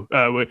don't know.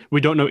 We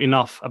don't know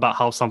enough about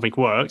how something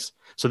works.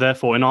 So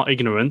therefore, in our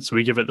ignorance,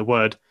 we give it the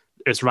word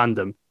it's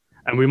random.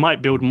 And we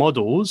might build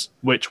models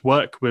which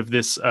work with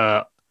this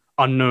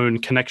unknown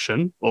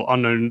connection or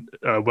unknown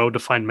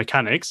well-defined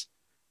mechanics,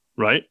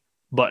 right?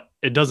 But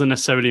it doesn't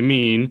necessarily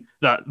mean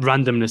that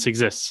randomness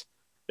exists,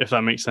 if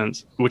that makes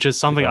sense, which is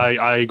something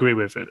I agree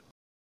with it.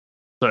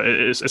 So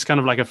it's kind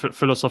of like a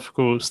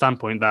philosophical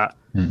standpoint that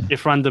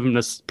if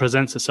randomness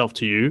presents itself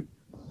to you,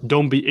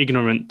 don't be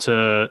ignorant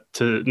to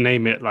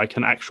name it like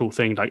an actual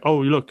thing. Like, oh,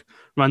 look,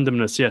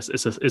 randomness, yes,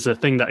 it's a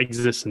thing that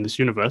exists in this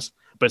universe,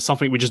 but it's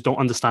something we just don't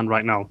understand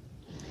right now.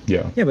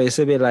 Yeah, but it's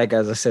a bit like,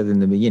 as I said in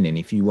the beginning,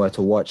 if you were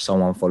to watch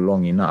someone for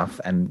long enough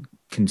and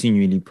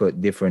continually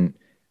put different,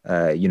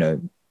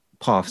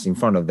 paths in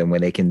front of them where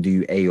they can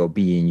do A or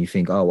B, and you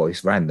think, oh, well,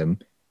 it's random.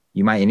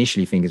 You might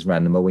initially think it's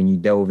random, but when you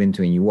delve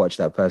into it and you watch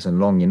that person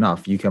long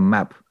enough, you can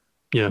map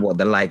what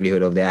the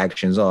likelihood of their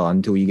actions are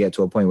until you get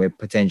to a point where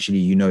potentially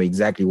you know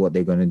exactly what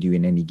they're going to do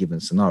in any given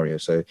scenario.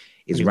 So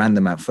it's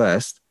random at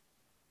first,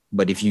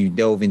 but if you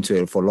delve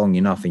into it for long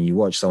enough and you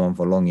watch someone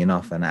for long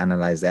enough and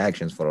analyze their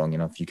actions for long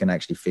enough, you can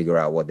actually figure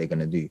out what they're going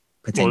to do,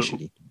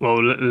 potentially.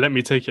 Well, let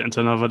me take it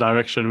into another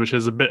direction, which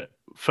is a bit...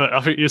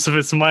 I think Yusuf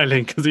is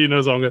smiling because he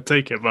knows I'm going to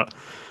take it, but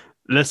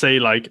let's say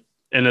like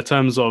in the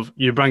terms of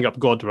you bring up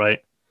God, right?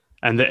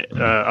 And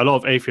a lot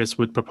of atheists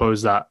would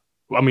propose that.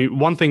 I mean,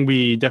 one thing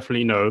we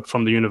definitely know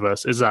from the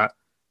universe is that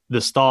the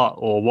start,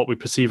 or what we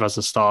perceive as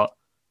the start,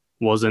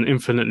 was an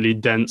infinitely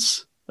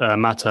dense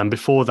matter. And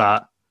before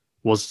that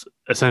was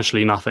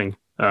essentially nothing.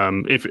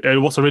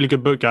 What's a really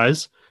good book,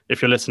 guys,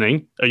 if you're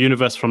listening, A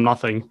Universe from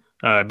Nothing,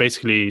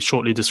 basically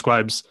shortly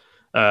describes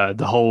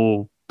the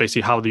whole,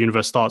 basically how the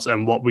universe starts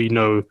and what we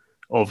know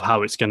of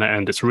how it's going to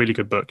end. It's a really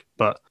good book.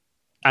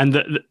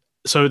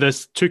 So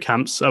there's two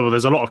camps. Well,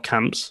 there's a lot of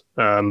camps,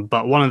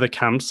 but one of the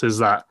camps is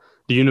that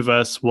the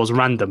universe was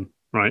random,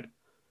 right?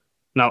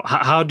 Now,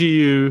 how do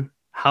you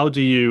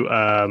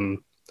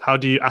ascertain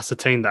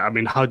that? I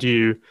mean, how do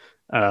you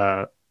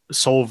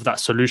solve that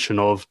solution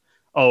of,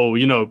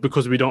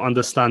 because we don't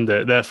understand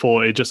it,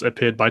 therefore it just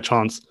appeared by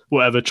chance,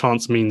 whatever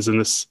chance means in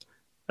this.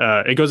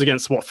 It goes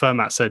against what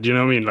Fermat said, you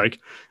know what I mean? Like,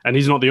 and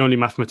he's not the only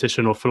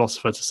mathematician or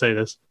philosopher to say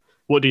this.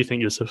 What do you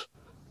think, Yusuf?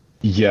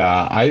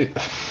 Yeah, I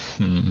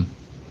do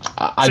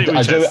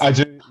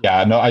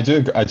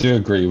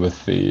agree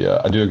with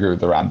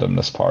the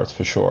randomness part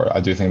for sure.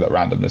 I do think that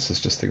randomness is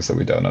just things that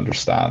we don't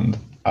understand.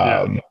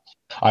 I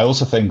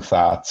also think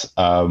that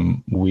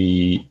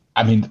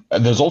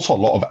there's also a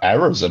lot of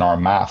errors in our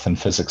math and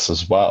physics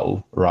as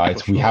well,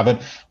 right? Sure.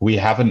 We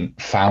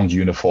haven't found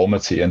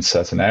uniformity in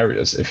certain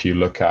areas. If you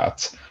look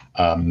at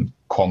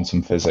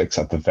quantum physics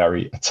at the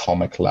very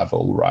atomic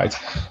level, right?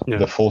 Yeah.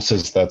 The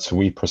forces that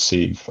we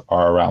perceive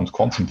are around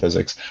quantum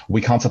physics.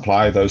 We can't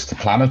apply those to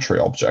planetary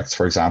objects,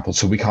 for example.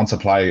 So we can't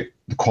apply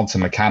the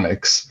quantum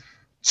mechanics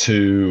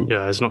to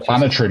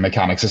planetary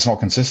mechanics. It's not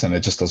consistent. It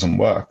just doesn't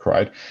work,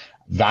 right?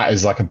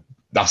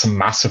 That's a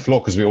massive flaw,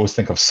 because we always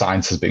think of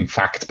science as being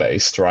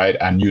fact-based, right?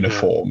 And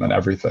uniform and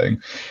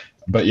everything.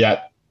 But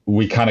yet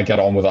we kind of get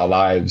on with our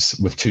lives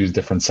with two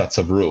different sets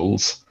of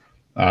rules.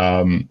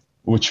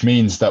 Which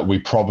means that we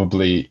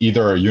probably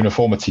either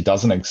uniformity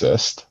doesn't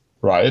exist,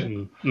 right?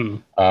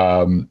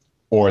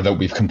 Or that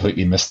we've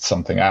completely missed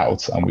something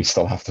out and we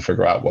still have to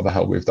figure out what the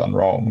hell we've done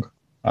wrong.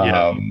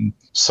 I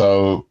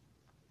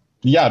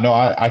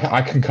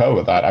concur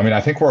with that. I mean,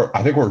 I think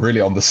we're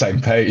really on the same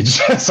page.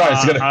 Sorry,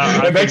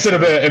 it makes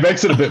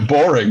it a bit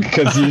boring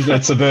because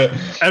it's a bit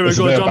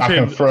back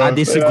and forth. I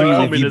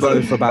disagree with you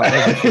both about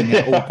everything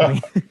at all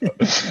points.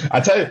 I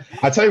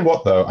tell you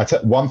what though.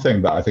 One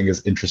thing that I think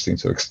is interesting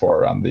to explore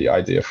around the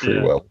idea of free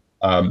will.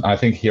 I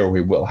think here we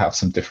will have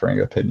some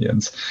differing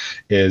opinions.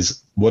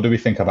 Is what do we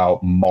think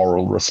about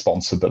moral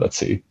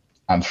responsibility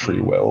and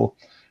free will,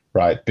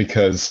 right?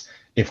 Because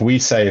if we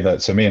say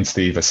that, so me and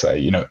Steve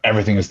say,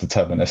 everything is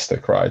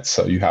deterministic, right?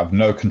 So you have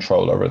no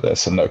control over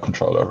this and no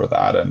control over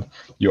that, and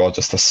you are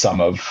just a sum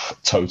of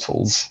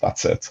totals.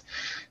 That's it.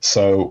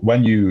 So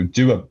when you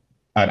do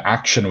an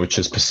action which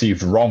is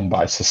perceived wrong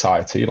by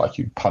society, like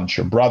you punch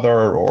your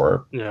brother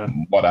or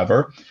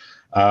whatever,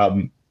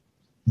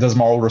 does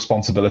moral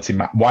responsibility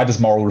why does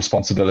moral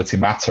responsibility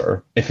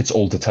matter if it's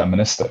all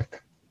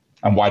deterministic?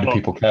 And why do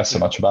people care so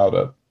much about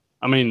it?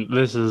 I mean,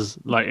 this is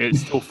like, it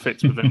still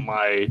fits within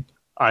my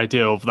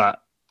idea of that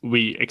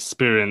we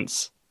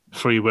experience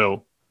free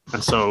will,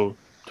 and so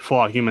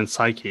for our human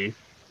psyche,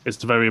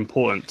 it's very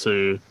important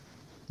to.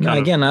 No,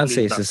 again, I'd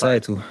say that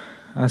societal.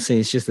 I'd say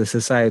it's just a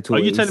societal. Are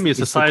you telling me it's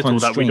the societal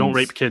that we don't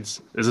constraints. rape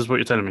kids? Is this what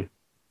you're telling me?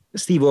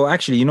 Steve, well,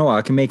 actually, you know what?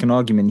 I can make an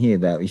argument here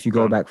that if you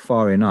go back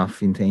far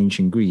enough into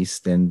ancient Greece,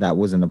 then that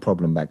wasn't a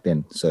problem back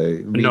then. So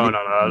really, no,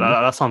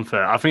 that's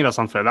unfair. I think that's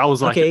unfair. That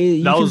was like okay.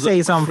 You that can was say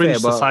it's unfair,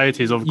 but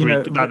societies of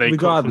Greek that they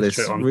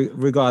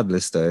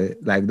regardless, though,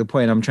 like the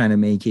point I'm trying to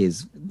make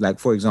is, like,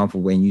 for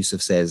example, when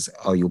Yusuf says,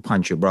 "Oh, you'll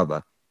punch your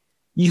brother,"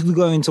 you could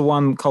go into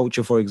one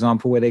culture, for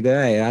example, where they go,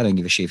 "Hey, I don't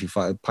give a shit if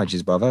he punch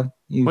his brother."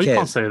 You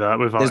can't say that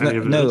without any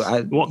evidence.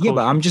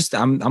 But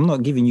I'm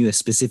not giving you a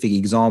specific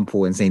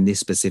example and saying this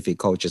specific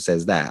culture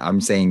says that. I'm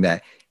saying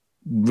that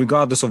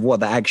regardless of what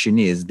the action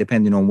is,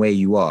 depending on where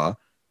you are,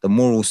 the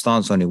moral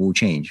stance on it will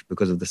change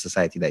because of the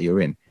society that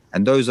you're in.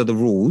 And those are the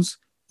rules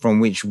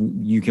from which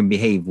you can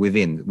behave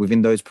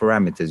within those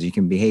parameters. You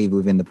can behave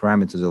within the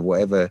parameters of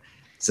whatever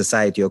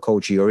society or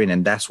culture you're in.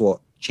 And that's what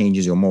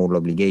changes your moral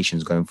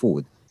obligations going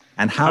forward.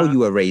 And how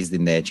you are raised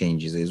in there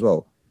changes as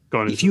well.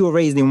 If you were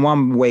raised in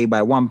one way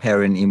by one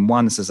parent in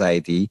one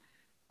society,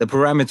 the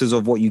parameters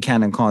of what you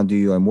can and can't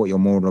do and what your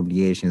moral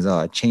obligations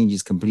are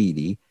changes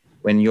completely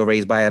when you're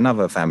raised by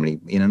another family,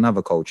 in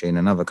another culture, in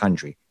another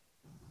country.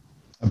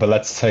 But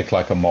let's take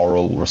like a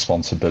moral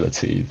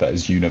responsibility that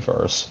is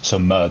universe. So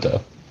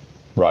murder,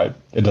 right?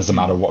 It doesn't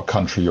matter what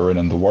country you're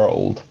in the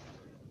world.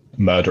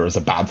 Murder is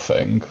a bad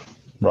thing,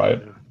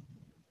 right?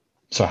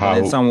 So how?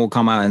 And then someone will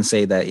come out and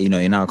say that,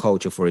 in our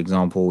culture, for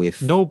example, I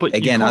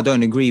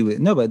don't agree with.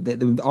 No, but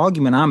the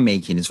argument I'm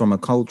making is from a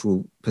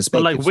cultural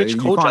perspective. But like which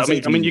culture?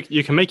 I mean,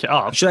 you can make it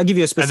up. Should I give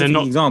you a specific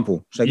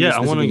example? I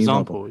want an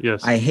example.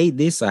 Yes. I hate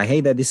this. I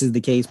hate that this is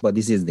the case, but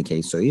this is the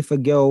case. So if a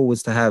girl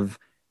was to have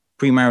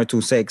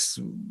premarital sex,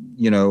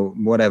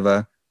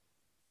 whatever,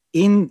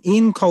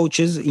 in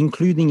cultures,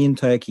 including in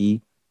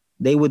Turkey,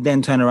 they would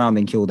then turn around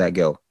and kill that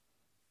girl.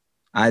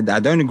 I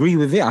don't agree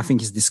with it. I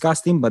think it's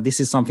disgusting, but this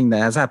is something that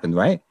has happened,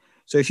 right?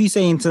 So if you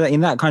say in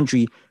that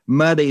country,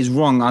 murder is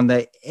wrong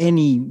under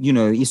any,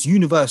 it's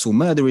universal,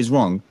 murder is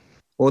wrong,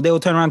 or they'll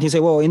turn around and say,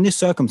 well, in this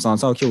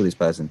circumstance, I'll kill this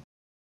person.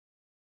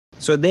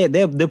 So they're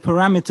the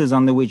parameters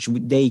under which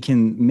they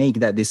can make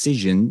that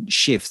decision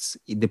shifts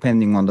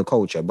depending on the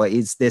culture, but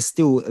there's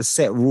still a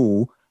set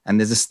rule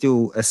and there's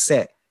still a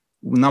set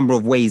number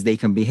of ways they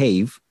can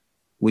behave,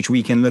 which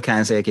we can look at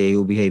and say, okay,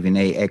 he'll behave in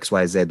a X,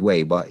 Y, Z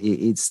way. But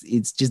it's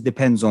just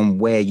depends on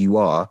where you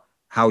are,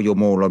 how your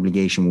moral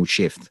obligation will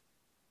shift.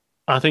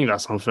 I think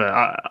that's unfair.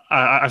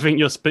 I think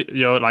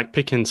you're like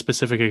picking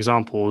specific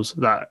examples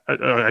that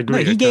I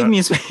agree. No, he gave me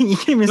a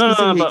specific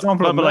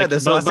example of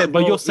murder. So I said,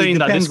 but you're saying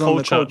that this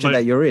culture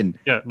that you're in,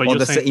 but or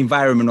the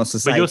environment or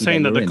society. But you're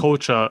saying that the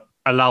culture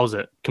allows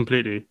it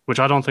completely, which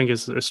I don't think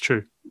is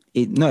true.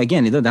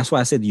 That's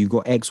why I said you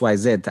got X, Y,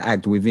 Z to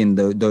act within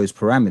those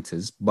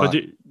parameters, but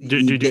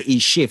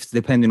it shifts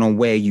depending on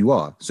where you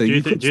are. So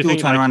you could still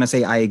turn around and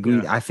say, I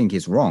agree, I think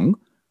it's wrong.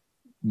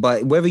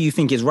 But whether you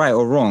think it's right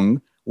or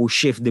wrong will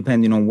shift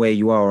depending on where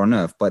you are on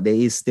Earth. But there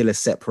is still a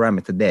set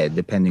parameter there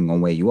depending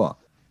on where you are,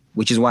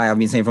 which is why I've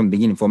been saying from the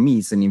beginning, for me,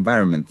 it's an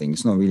environment thing.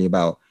 It's not really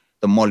about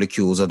the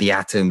molecules or the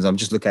atoms. I'm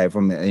just looking at it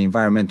from an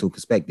environmental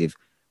perspective.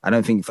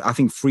 I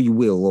think free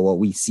will, or what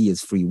we see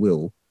as free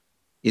will,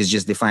 is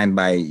just defined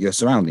by your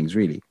surroundings,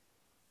 really.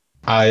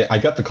 I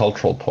get the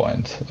cultural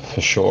point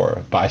for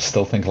sure, but I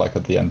still think like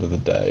at the end of the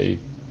day,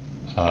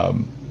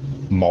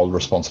 moral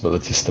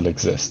responsibility still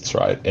exists,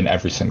 right, in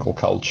every single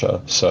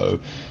culture. So,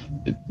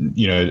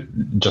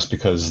 just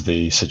because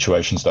the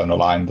situations don't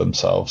align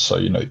themselves. So,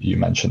 you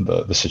mentioned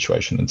the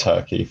situation in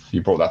Turkey. If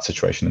you brought that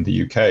situation in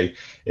the UK,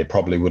 it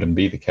probably wouldn't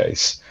be the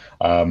case.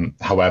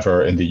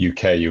 However, in the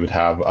UK, you would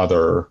have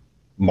other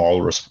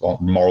moral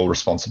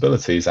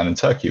responsibilities, and in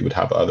Turkey you would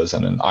have others,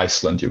 and in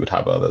Iceland you would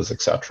have others,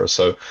 etc.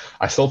 So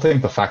I still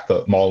think the fact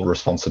that moral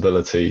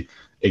responsibility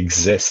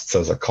exists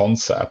as a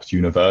concept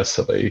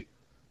universally,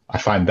 I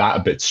find that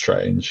a bit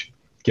strange,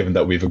 given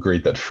that we've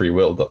agreed that free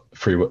will,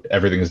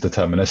 everything is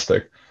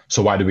deterministic.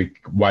 So why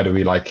do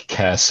we like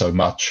care so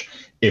much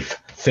if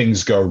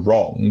things go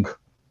wrong,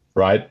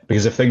 right?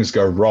 Because if things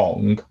go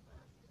wrong,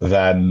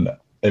 then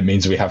it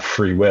means we have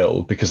free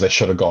will because they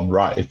should have gone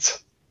right.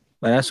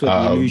 But that's where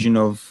the illusion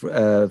of free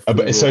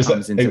will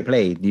comes into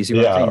play. Do you see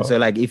what I'm saying? So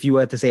like if you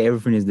were to say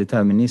everything is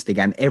deterministic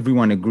and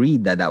everyone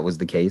agreed that was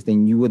the case,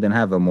 then you wouldn't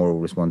have a moral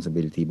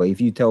responsibility. But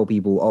if you tell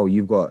people, oh,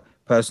 you've got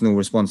personal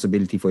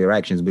responsibility for your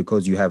actions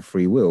because you have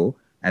free will,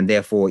 and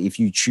therefore if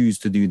you choose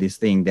to do this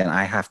thing, then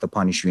I have to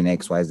punish you in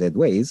X, Y, Z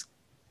ways,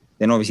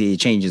 then obviously it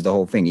changes the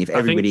whole thing. If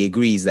everybody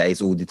agrees that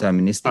it's all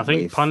deterministic, I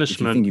think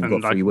punishment, if you think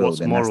you've got free will,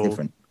 then moral, that's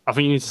different. I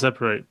think you need to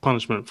separate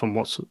punishment from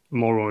what's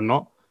moral or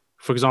not.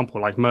 For example,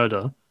 like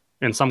murder.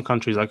 In some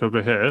countries, like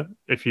over here,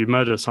 if you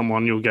murder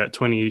someone, you'll get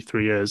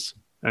 23 years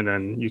and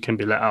then you can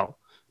be let out,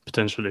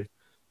 potentially.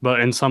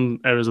 But in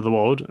some areas of the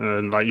world,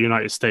 like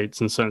United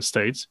States and certain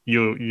states,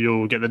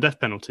 you'll get the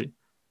death penalty.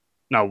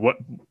 Now,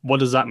 what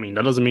does that mean?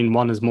 That doesn't mean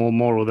one is more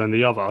moral than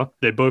the other.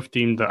 They're both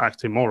deemed the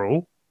act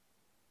immoral,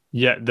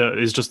 yet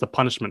it's just the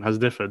punishment has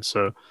differed.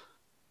 So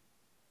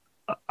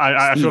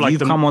I Steve, feel like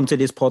you've come onto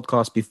this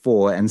podcast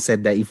before and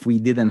said that if we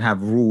didn't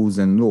have rules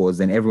and laws,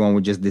 then everyone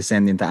would just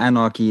descend into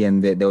anarchy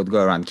and they would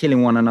go around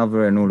killing one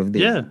another and all of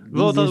this. Yeah,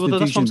 well, These that's what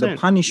I'm institutions, the saying.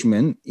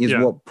 punishment is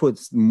what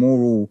puts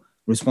moral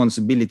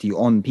responsibility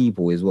on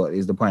people. Is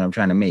the point I'm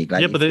trying to make.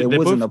 Like, yeah, but if they there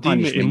wasn't a both deem it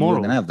punishment, you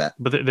immoral. wouldn't have that.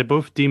 But they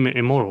both deem it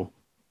immoral.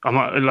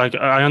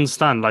 I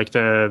understand, like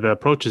the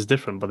approach is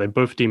different, but they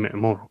both deem it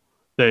immoral.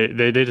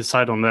 They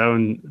decide on their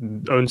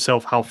own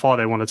self how far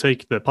they want to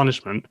take the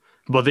punishment,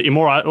 but the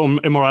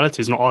immorality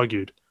is not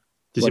argued.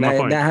 Do you see my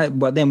point?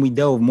 But then we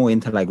delve more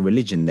into like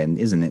religion, then,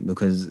 isn't it?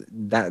 Because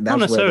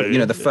that's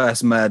where the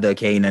first murder,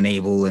 Cain and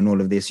Abel, and all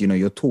of this.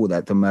 You're taught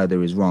that the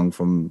murder is wrong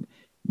from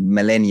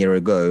millennia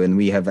ago, and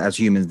we have, as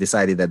humans,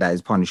 decided that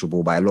is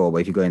punishable by law. But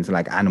if you go into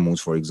like animals,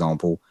 for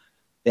example,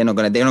 they're not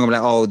gonna be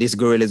like, oh, this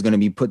gorilla is gonna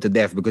be put to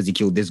death because he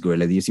killed this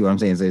gorilla. Do you see what I'm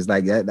saying? So it's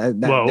like that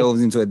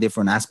delves into a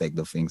different aspect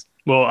of things.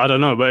 Well, I don't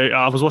know, but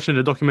I was watching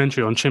a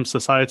documentary on chimp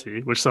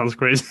society, which sounds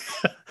crazy.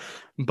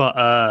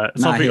 But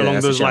something along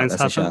those lines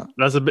happened.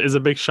 That's a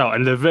big shout,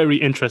 and they're very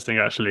interesting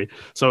actually.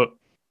 So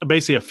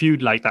basically, a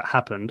feud like that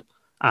happened,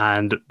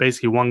 and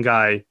basically one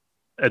guy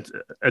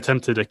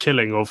attempted a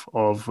killing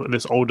of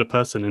this older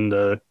person in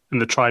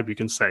the tribe, you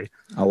can say.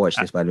 I watched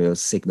this, by the way. It was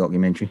a sick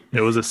documentary.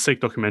 It was a sick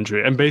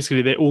documentary, and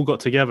basically they all got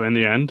together in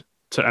the end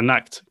to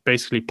enact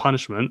basically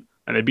punishment,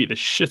 and they beat the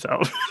shit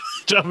out of him.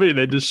 Do you know what I mean?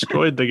 They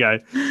destroyed the guy.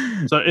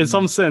 So in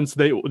some sense,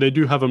 they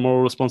do have a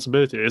moral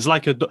responsibility. It's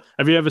like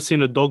have you ever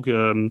seen a dog,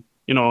 on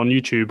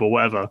YouTube or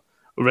whatever,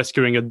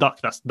 rescuing a duck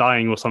that's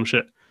dying or some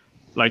shit?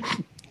 Like,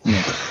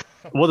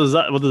 what does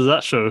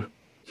that show?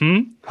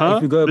 Huh?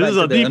 These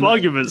are deep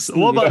arguments.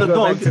 What about the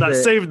dog that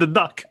saved the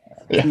duck?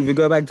 If we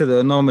go back to the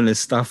anomalous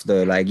stuff,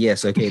 though, like,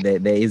 yes, okay,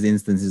 there is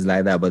instances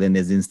like that, but then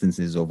there's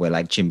instances of where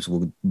like chimps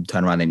will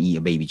turn around and eat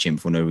a baby chimp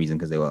for no reason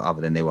because they were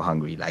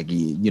hungry. Like,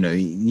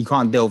 you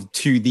can't delve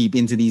too deep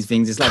into these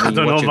things. It's like when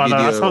you watch a video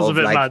that sounds of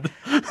a bit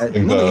like,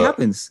 no, it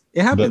happens.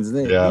 It happens.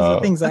 These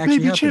are things that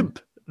actually happen. Chimp.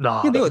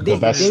 No,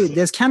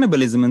 there's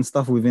cannibalism and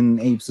stuff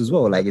within apes as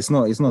well. Like, it's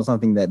not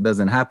something that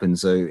doesn't happen.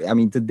 So, I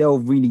mean, to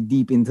delve really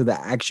deep into the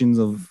actions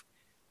of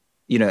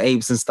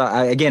apes and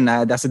stuff. Again,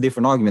 that's a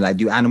different argument. Like,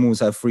 do animals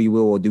have free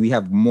will, or do we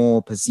have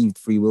more perceived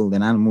free will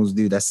than animals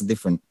do? That's a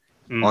different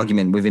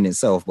argument within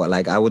itself. But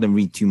like, I wouldn't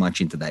read too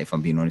much into that, if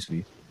I'm being honest with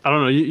you. I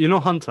don't know. You know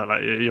Hunter,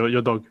 like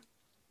your dog,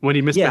 when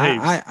he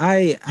misbehaves. Yeah,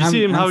 you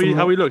see him how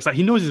he looks. Like,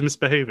 he knows he's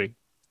misbehaving.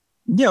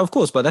 Yeah, of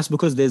course, but that's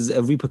because there's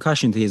a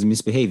repercussion to his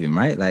misbehaving,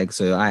 right? Like,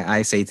 so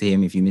I say to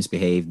him, if you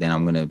misbehave, then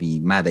I'm gonna be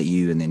mad at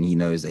you, and then he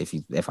knows that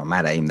if I'm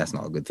mad at him, that's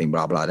not a good thing.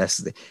 Blah blah.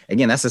 That's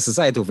a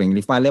societal thing.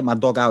 If I let my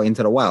dog out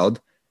into the wild,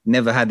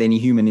 never had any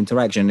human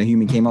interaction, a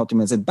human came up to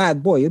me and said,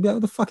 "Bad boy," you'd be like,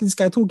 "What the fuck is this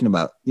guy talking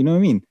about?" You know what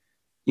I mean?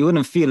 You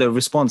wouldn't feel a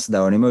response to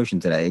that or an emotion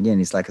to that. Again,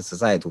 it's like a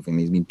societal thing.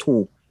 He's been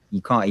taught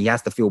he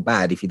has to feel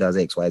bad if he does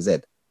X, Y, Z.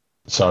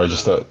 Sorry,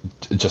 just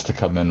to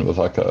come in with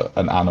like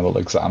an animal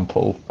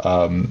example.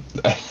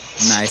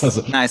 Nice.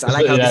 I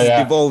like how this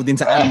has evolved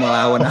into animal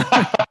hour now.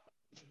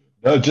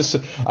 No,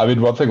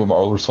 one thing with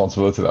moral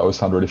responsibility that I always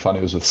found really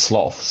funny was with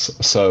sloths.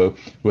 So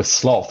with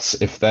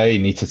sloths, if they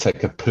need to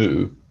take a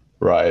poo,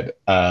 right,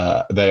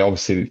 they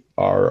obviously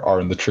are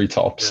in the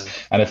treetops,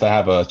 and if they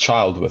have a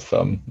child with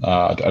them,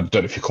 I don't know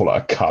if you call it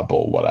a cub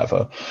or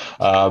whatever,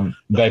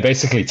 they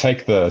basically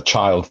take the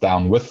child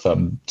down with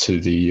them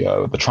to the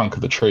trunk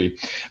of the tree,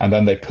 and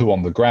then they poo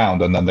on the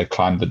ground, and then they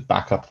climb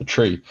back up the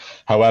tree.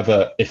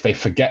 However, if they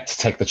forget to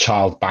take the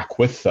child back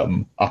with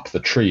them up the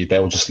tree, they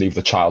will just leave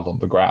the child on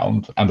the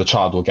ground, and the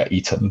child will get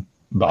eaten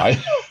by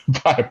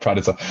a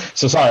predator.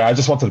 So sorry, I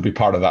just wanted to be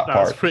part of that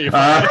part. Pretty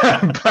funny.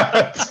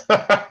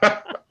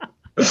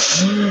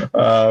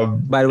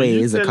 By the way,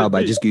 it is a cub.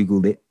 I just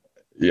googled it.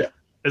 Yeah.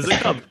 Is it a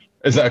cub?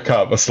 Is that a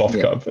cub? A sloth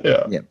cub?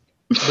 Yeah.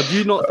 But do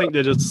you not think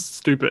they're just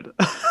stupid?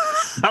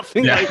 I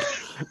think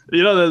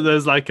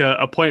there's like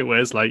a point where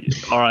it's like,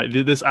 all right,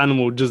 this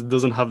animal just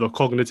doesn't have the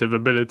cognitive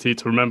ability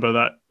to remember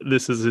that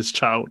this is his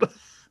child.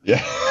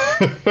 Yeah.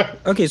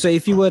 Okay, so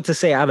if you were to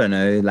say, I don't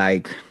know,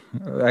 like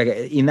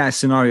in that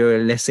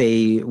scenario, let's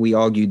say we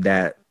argued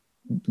that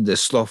the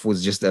sloth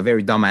was just a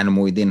very dumb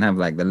animal. It didn't have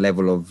like the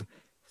level of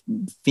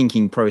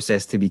thinking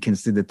process to be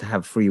considered to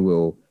have free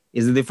will.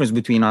 Is the difference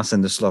between us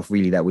and the sloth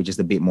really that we're just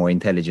a bit more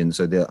intelligent?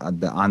 So the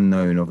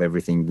unknown of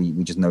everything,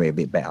 we just know it a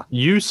bit better.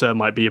 You, sir,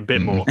 might be a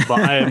bit more, but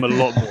I am a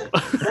lot more.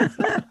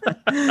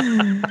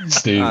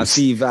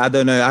 Steve, I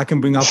don't know. I can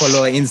bring up a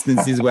lot of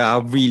instances where I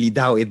really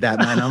doubted that,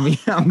 man. I mean,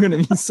 I'm going to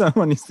be so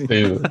honest.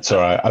 Steve, it's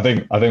all right. I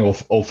think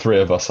all three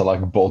of us are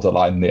like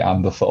borderline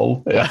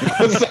Neanderthal. Yeah.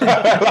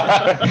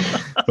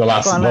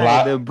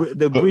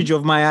 The bridge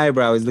of my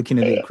eyebrow is looking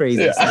a bit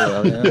crazy.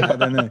 Still. I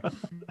don't know.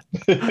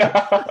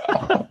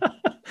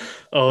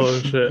 Oh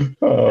shit!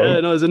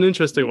 Yeah, no, it's an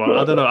interesting one.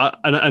 I don't know,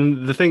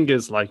 and the thing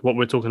is, like, what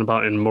we're talking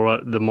about in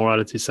the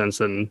morality sense,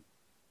 and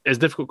it's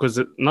difficult because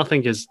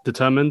nothing is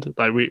determined.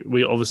 Like,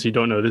 we obviously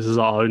don't know. This is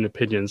our own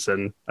opinions,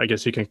 and I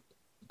guess you can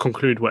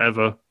conclude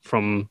whatever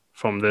from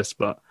this.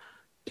 But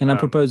can I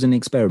propose an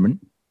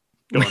experiment?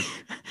 Go on.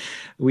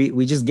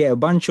 we just get a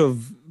bunch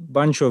of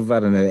I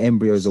don't know,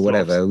 embryos or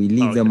whatever. We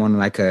leave them on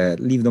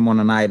leave them on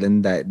an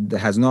island that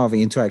has no other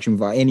interaction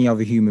with any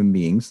other human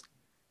beings.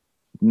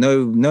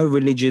 No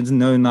religions,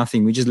 no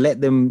nothing. We just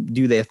let them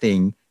do their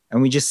thing,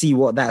 and we just see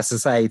what that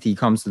society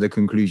comes to the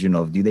conclusion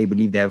of. Do they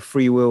believe they have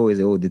free will? Is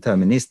it all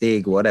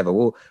deterministic or whatever?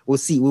 We'll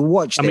see. We'll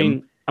watch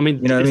them. I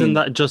mean, isn't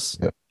that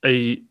just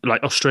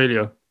like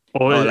Australia?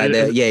 Or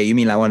you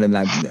mean like one of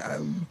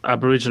them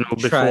Aboriginal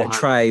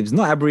tribes?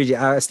 Not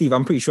Aboriginal. Steve,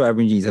 I'm pretty sure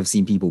Aborigines have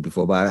seen people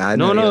before, but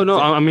no.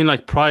 I mean,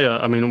 like prior.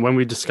 I mean, when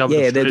we discovered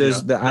Australia,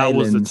 that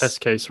was the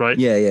test case, right?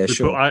 Yeah,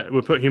 sure.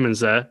 We put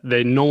humans there.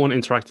 No one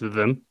interacted with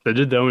them. They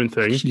did their own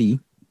thing. Actually,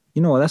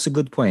 you know what? That's a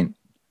good point.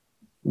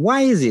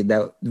 Why is it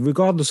that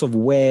regardless of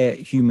where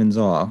humans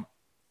are,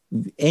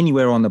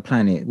 anywhere on the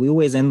planet, we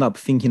always end up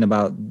thinking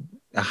about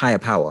a higher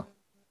power?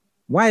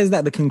 Why is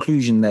that the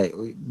conclusion that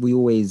we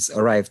always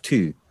arrive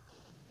to?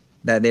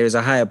 That there is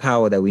a higher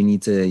power that we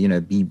need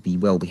to, be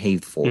well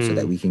behaved for, so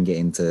that we can get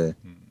into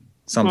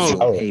some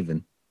sort of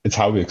haven. It's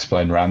how we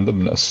explain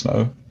randomness,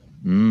 no?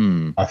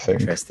 I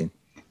think. Interesting.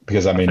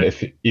 Because I mean,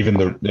 if we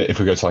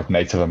go to like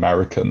Native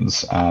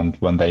Americans, and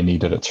when they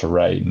needed it to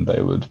rain,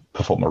 they would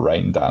perform a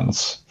rain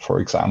dance,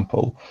 for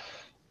example.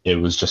 It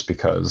was just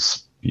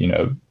because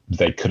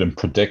they couldn't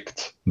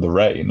predict the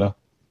rain,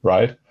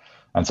 right?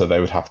 And so they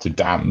would have to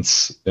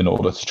dance in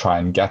order to try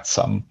and get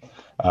some.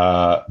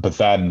 But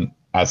then,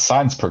 as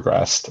science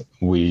progressed,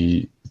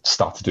 we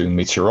started doing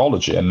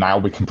meteorology, and now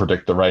we can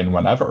predict the rain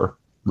whenever,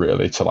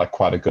 really, to like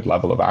quite a good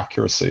level of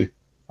accuracy.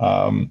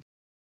 But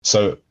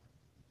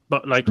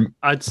like,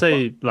 I'd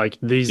say like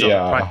these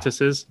are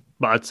practices,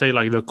 but I'd say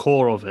like the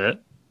core of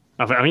it,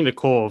 I think the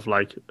core of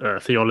like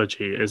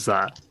theology is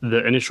that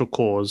the initial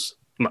cause,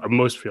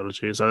 most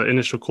theology is that the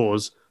initial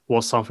cause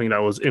was something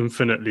that was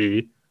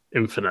infinitely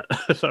infinite,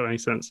 if that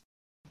makes sense.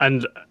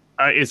 And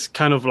it's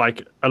kind of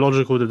like a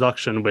logical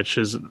deduction, which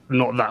is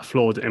not that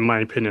flawed, in my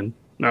opinion.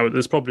 Now,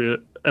 there's probably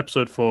an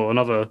episode for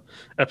another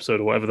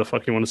episode or whatever the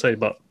fuck you want to say,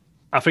 but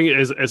I think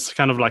it's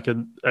kind of like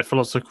a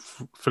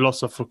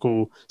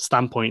philosophical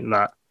standpoint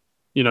that,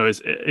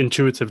 is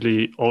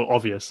intuitively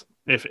obvious.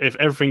 If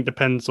everything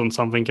depends on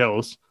something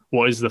else,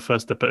 what is the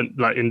first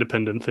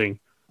independent thing?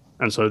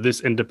 And so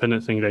this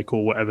independent thing they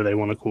call whatever they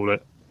want to call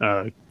it,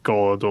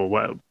 God or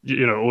whatever,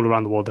 all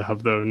around the world they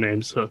have their own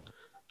names. So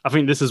I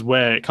think this is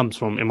where it comes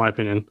from, in my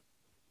opinion.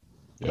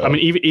 Yeah. I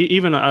mean,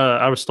 even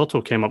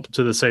Aristotle came up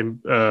to the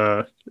same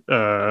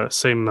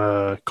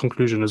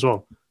conclusion as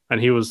well,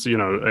 and he was,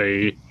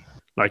 a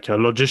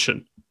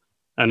logician,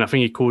 and I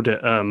think he called it.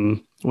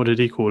 What did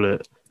he call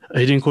it?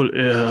 He didn't call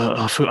it.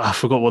 I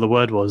forgot what the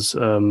word was.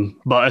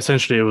 But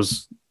essentially, it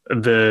was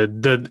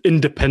the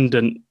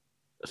independent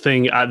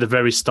thing at the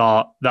very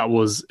start that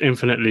was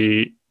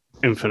infinitely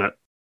infinite.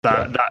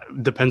 That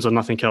depends on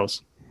nothing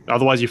else.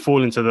 Otherwise, you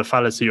fall into the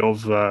fallacy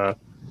of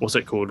what's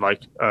it called?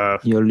 Like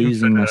you're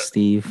losing us,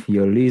 Steve.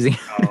 You're losing.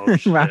 Oh,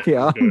 shit. Wrap it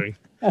up.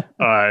 All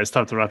right, it's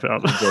time to wrap it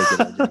up. I'm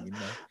joking.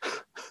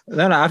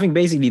 No. I think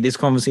basically this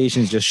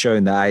conversation has just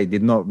shown that I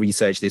did not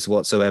research this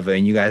whatsoever,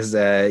 and you guys,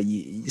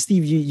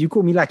 Steve, you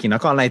caught me lacking. I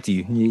can't lie to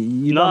you.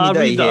 I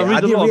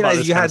didn't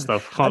realize you had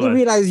stuff. I didn't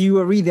realize you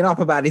were reading up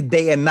about it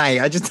day and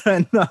night. I just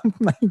turned up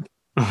like.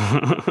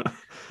 I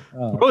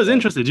was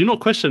interested. Do you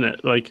not question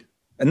it? Like.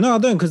 No, I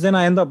don't, because then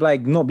I end up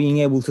like not being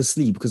able to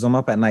sleep because I'm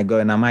up at night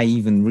going, am I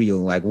even real?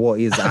 Like, what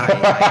is I?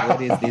 Like, what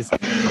is this?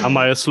 Am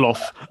I a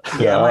sloth?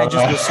 Yeah, am I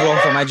just a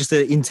sloth? Am I just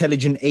an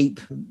intelligent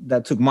ape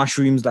that took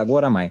mushrooms? Like,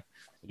 what am I?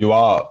 You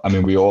are. I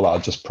mean, we all are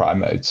just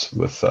primates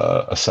with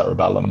a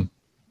cerebellum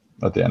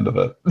at the end of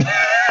it.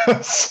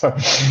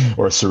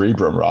 Or a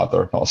cerebrum,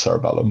 rather, not a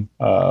cerebellum.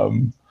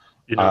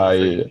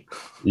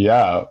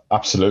 Yeah,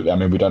 absolutely. I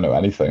mean, we don't know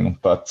anything,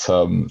 but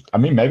I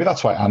mean, maybe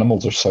that's why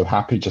animals are so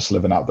happy just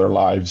living out their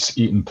lives,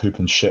 eating,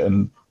 pooping,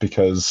 shitting,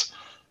 because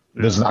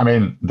they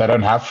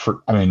don't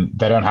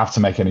have to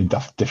make any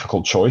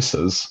difficult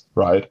choices,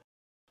 right?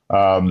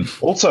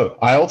 Also,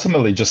 I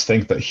ultimately just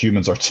think that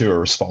humans are too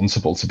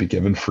irresponsible to be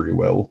given free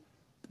will.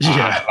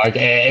 Yeah. Like,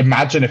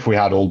 imagine if we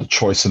had all the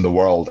choice in the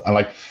world, and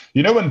like,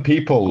 when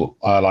people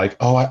are like,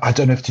 oh, I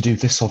don't know if to do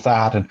this or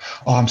that, and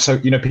oh, I'm so,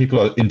 people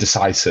are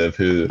indecisive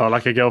who. Oh,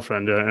 like a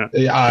girlfriend,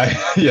 yeah.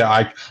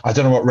 I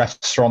don't know what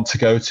restaurant to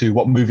go to,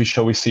 what movie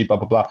shall we see, blah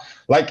blah blah.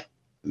 Like,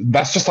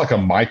 that's just like a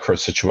micro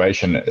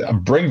situation.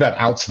 Bring that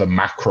out to the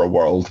macro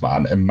world,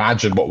 man.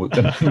 Imagine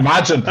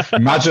imagine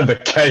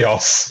the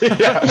chaos.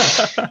 Yeah.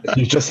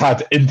 You just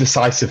had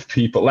indecisive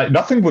people. Like,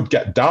 nothing would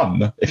get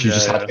done if you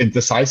just had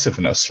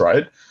indecisiveness,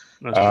 right?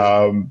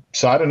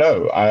 So I don't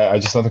know. I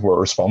just don't think we're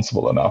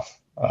responsible enough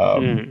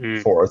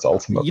for it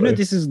ultimately.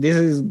 This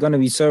is gonna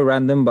be so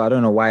random, but I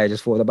don't know why I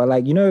just thought about,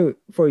 like,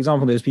 for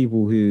example, there's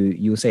people who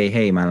you'll say,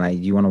 hey man, like,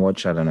 do you want to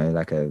watch, I don't know,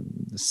 like a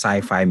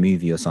sci-fi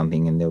movie or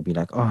something, and they'll be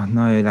like, oh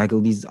no, like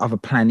all these other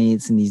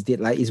planets and these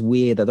like, it's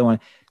weird, I don't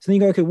want. So then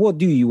you go, okay, what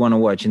do you want to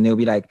watch? And they'll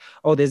be like,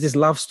 oh, there's this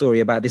love story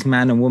about this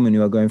man and woman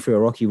who are going through a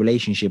rocky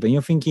relationship, and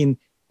you're thinking,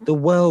 the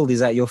world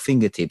is at your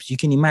fingertips. You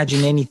can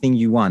imagine anything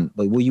you want,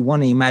 but what you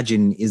want to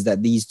imagine is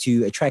that these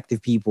two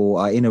attractive people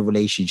are in a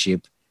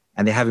relationship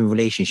and they're having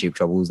relationship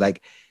troubles.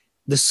 Like,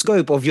 the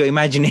scope of your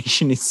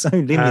imagination is so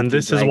limited. And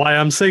this is why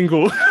I'm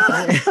single.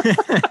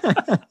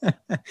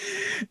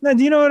 No,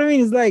 do you know what I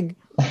mean? It's like,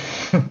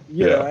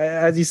 you know,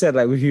 as you said,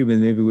 like with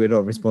humans, maybe we're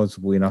not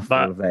responsible enough for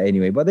all of that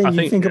anyway. But then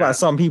you think about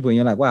some people and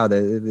you're like, wow,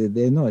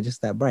 they're not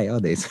just that bright,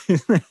 are they?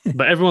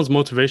 But everyone's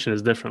motivation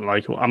is different.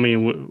 Like, I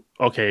mean,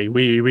 okay,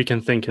 we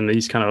can think in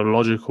these kind of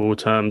logical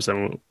terms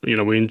and, you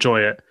know, we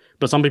enjoy it.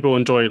 But some people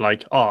enjoy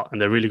like art and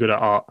they're really good at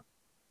art.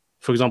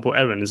 For example,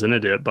 Aaron is an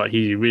idiot, but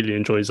he really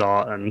enjoys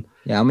art. And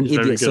yeah, I'm an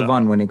idiot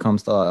savant when it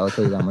comes to art. I'll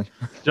tell you that much. Do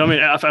you know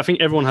what I mean? I think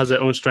everyone has their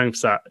own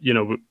strengths that, you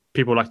know,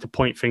 people like to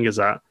point fingers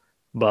at,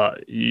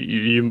 but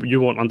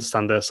you won't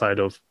understand their side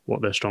of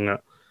what they're strong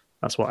at.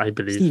 That's what I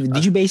believe. Steve,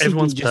 did you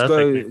basically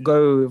just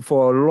go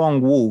for a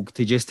long walk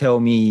to just tell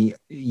me,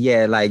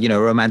 yeah, like, you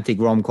know, romantic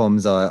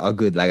rom-coms are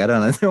good? Like, I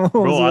don't know.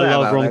 Bro, I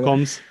love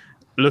rom-coms.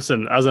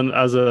 Listen, as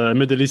a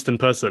Middle Eastern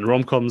person,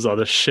 rom-coms are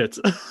the shit.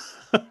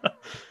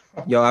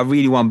 Yo, I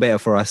really want better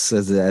for us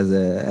as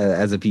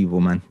a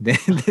people, man.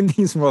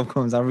 These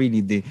rom-coms, I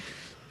really do.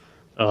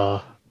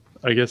 I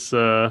guess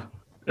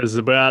it's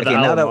about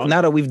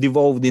now that we've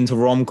devolved into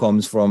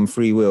rom-coms from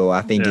Free Will,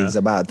 I think it's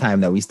about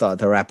time that we start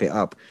to wrap it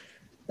up.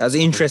 That was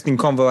an interesting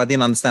convo. I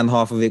didn't understand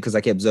half of it because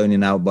I kept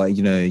zoning out, but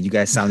you know, you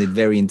guys sounded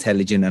very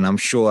intelligent, and I'm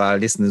sure our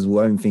listeners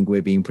won't think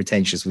we're being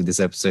pretentious with this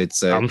episode.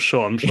 So I'm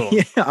sure.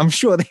 Yeah, I'm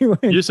sure they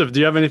won't. Yusuf, do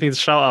you have anything to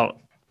shout out?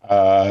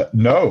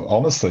 No,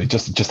 honestly,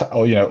 just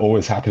you know,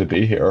 always happy to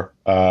be here.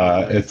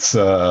 It's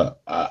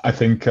I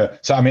think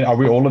so. I mean, are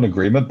we all in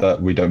agreement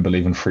that we don't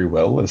believe in free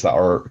will? Is that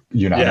our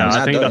unanimous?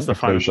 Yeah, I think that's the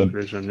final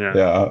conclusion.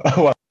 Yeah.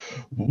 Well,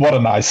 what a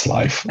nice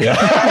life. Yeah.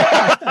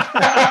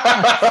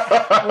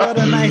 What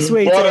a nice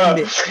way to end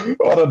it.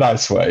 What a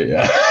nice way.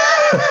 Yeah.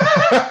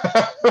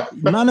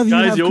 None of you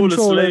have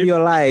control over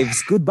your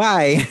lives.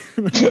 Goodbye.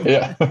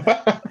 Yeah.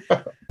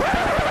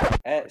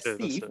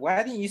 Steve,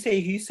 why didn't you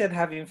say who said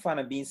having fun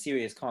and being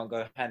serious can't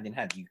go hand in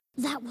hand?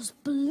 That was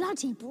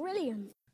bloody brilliant.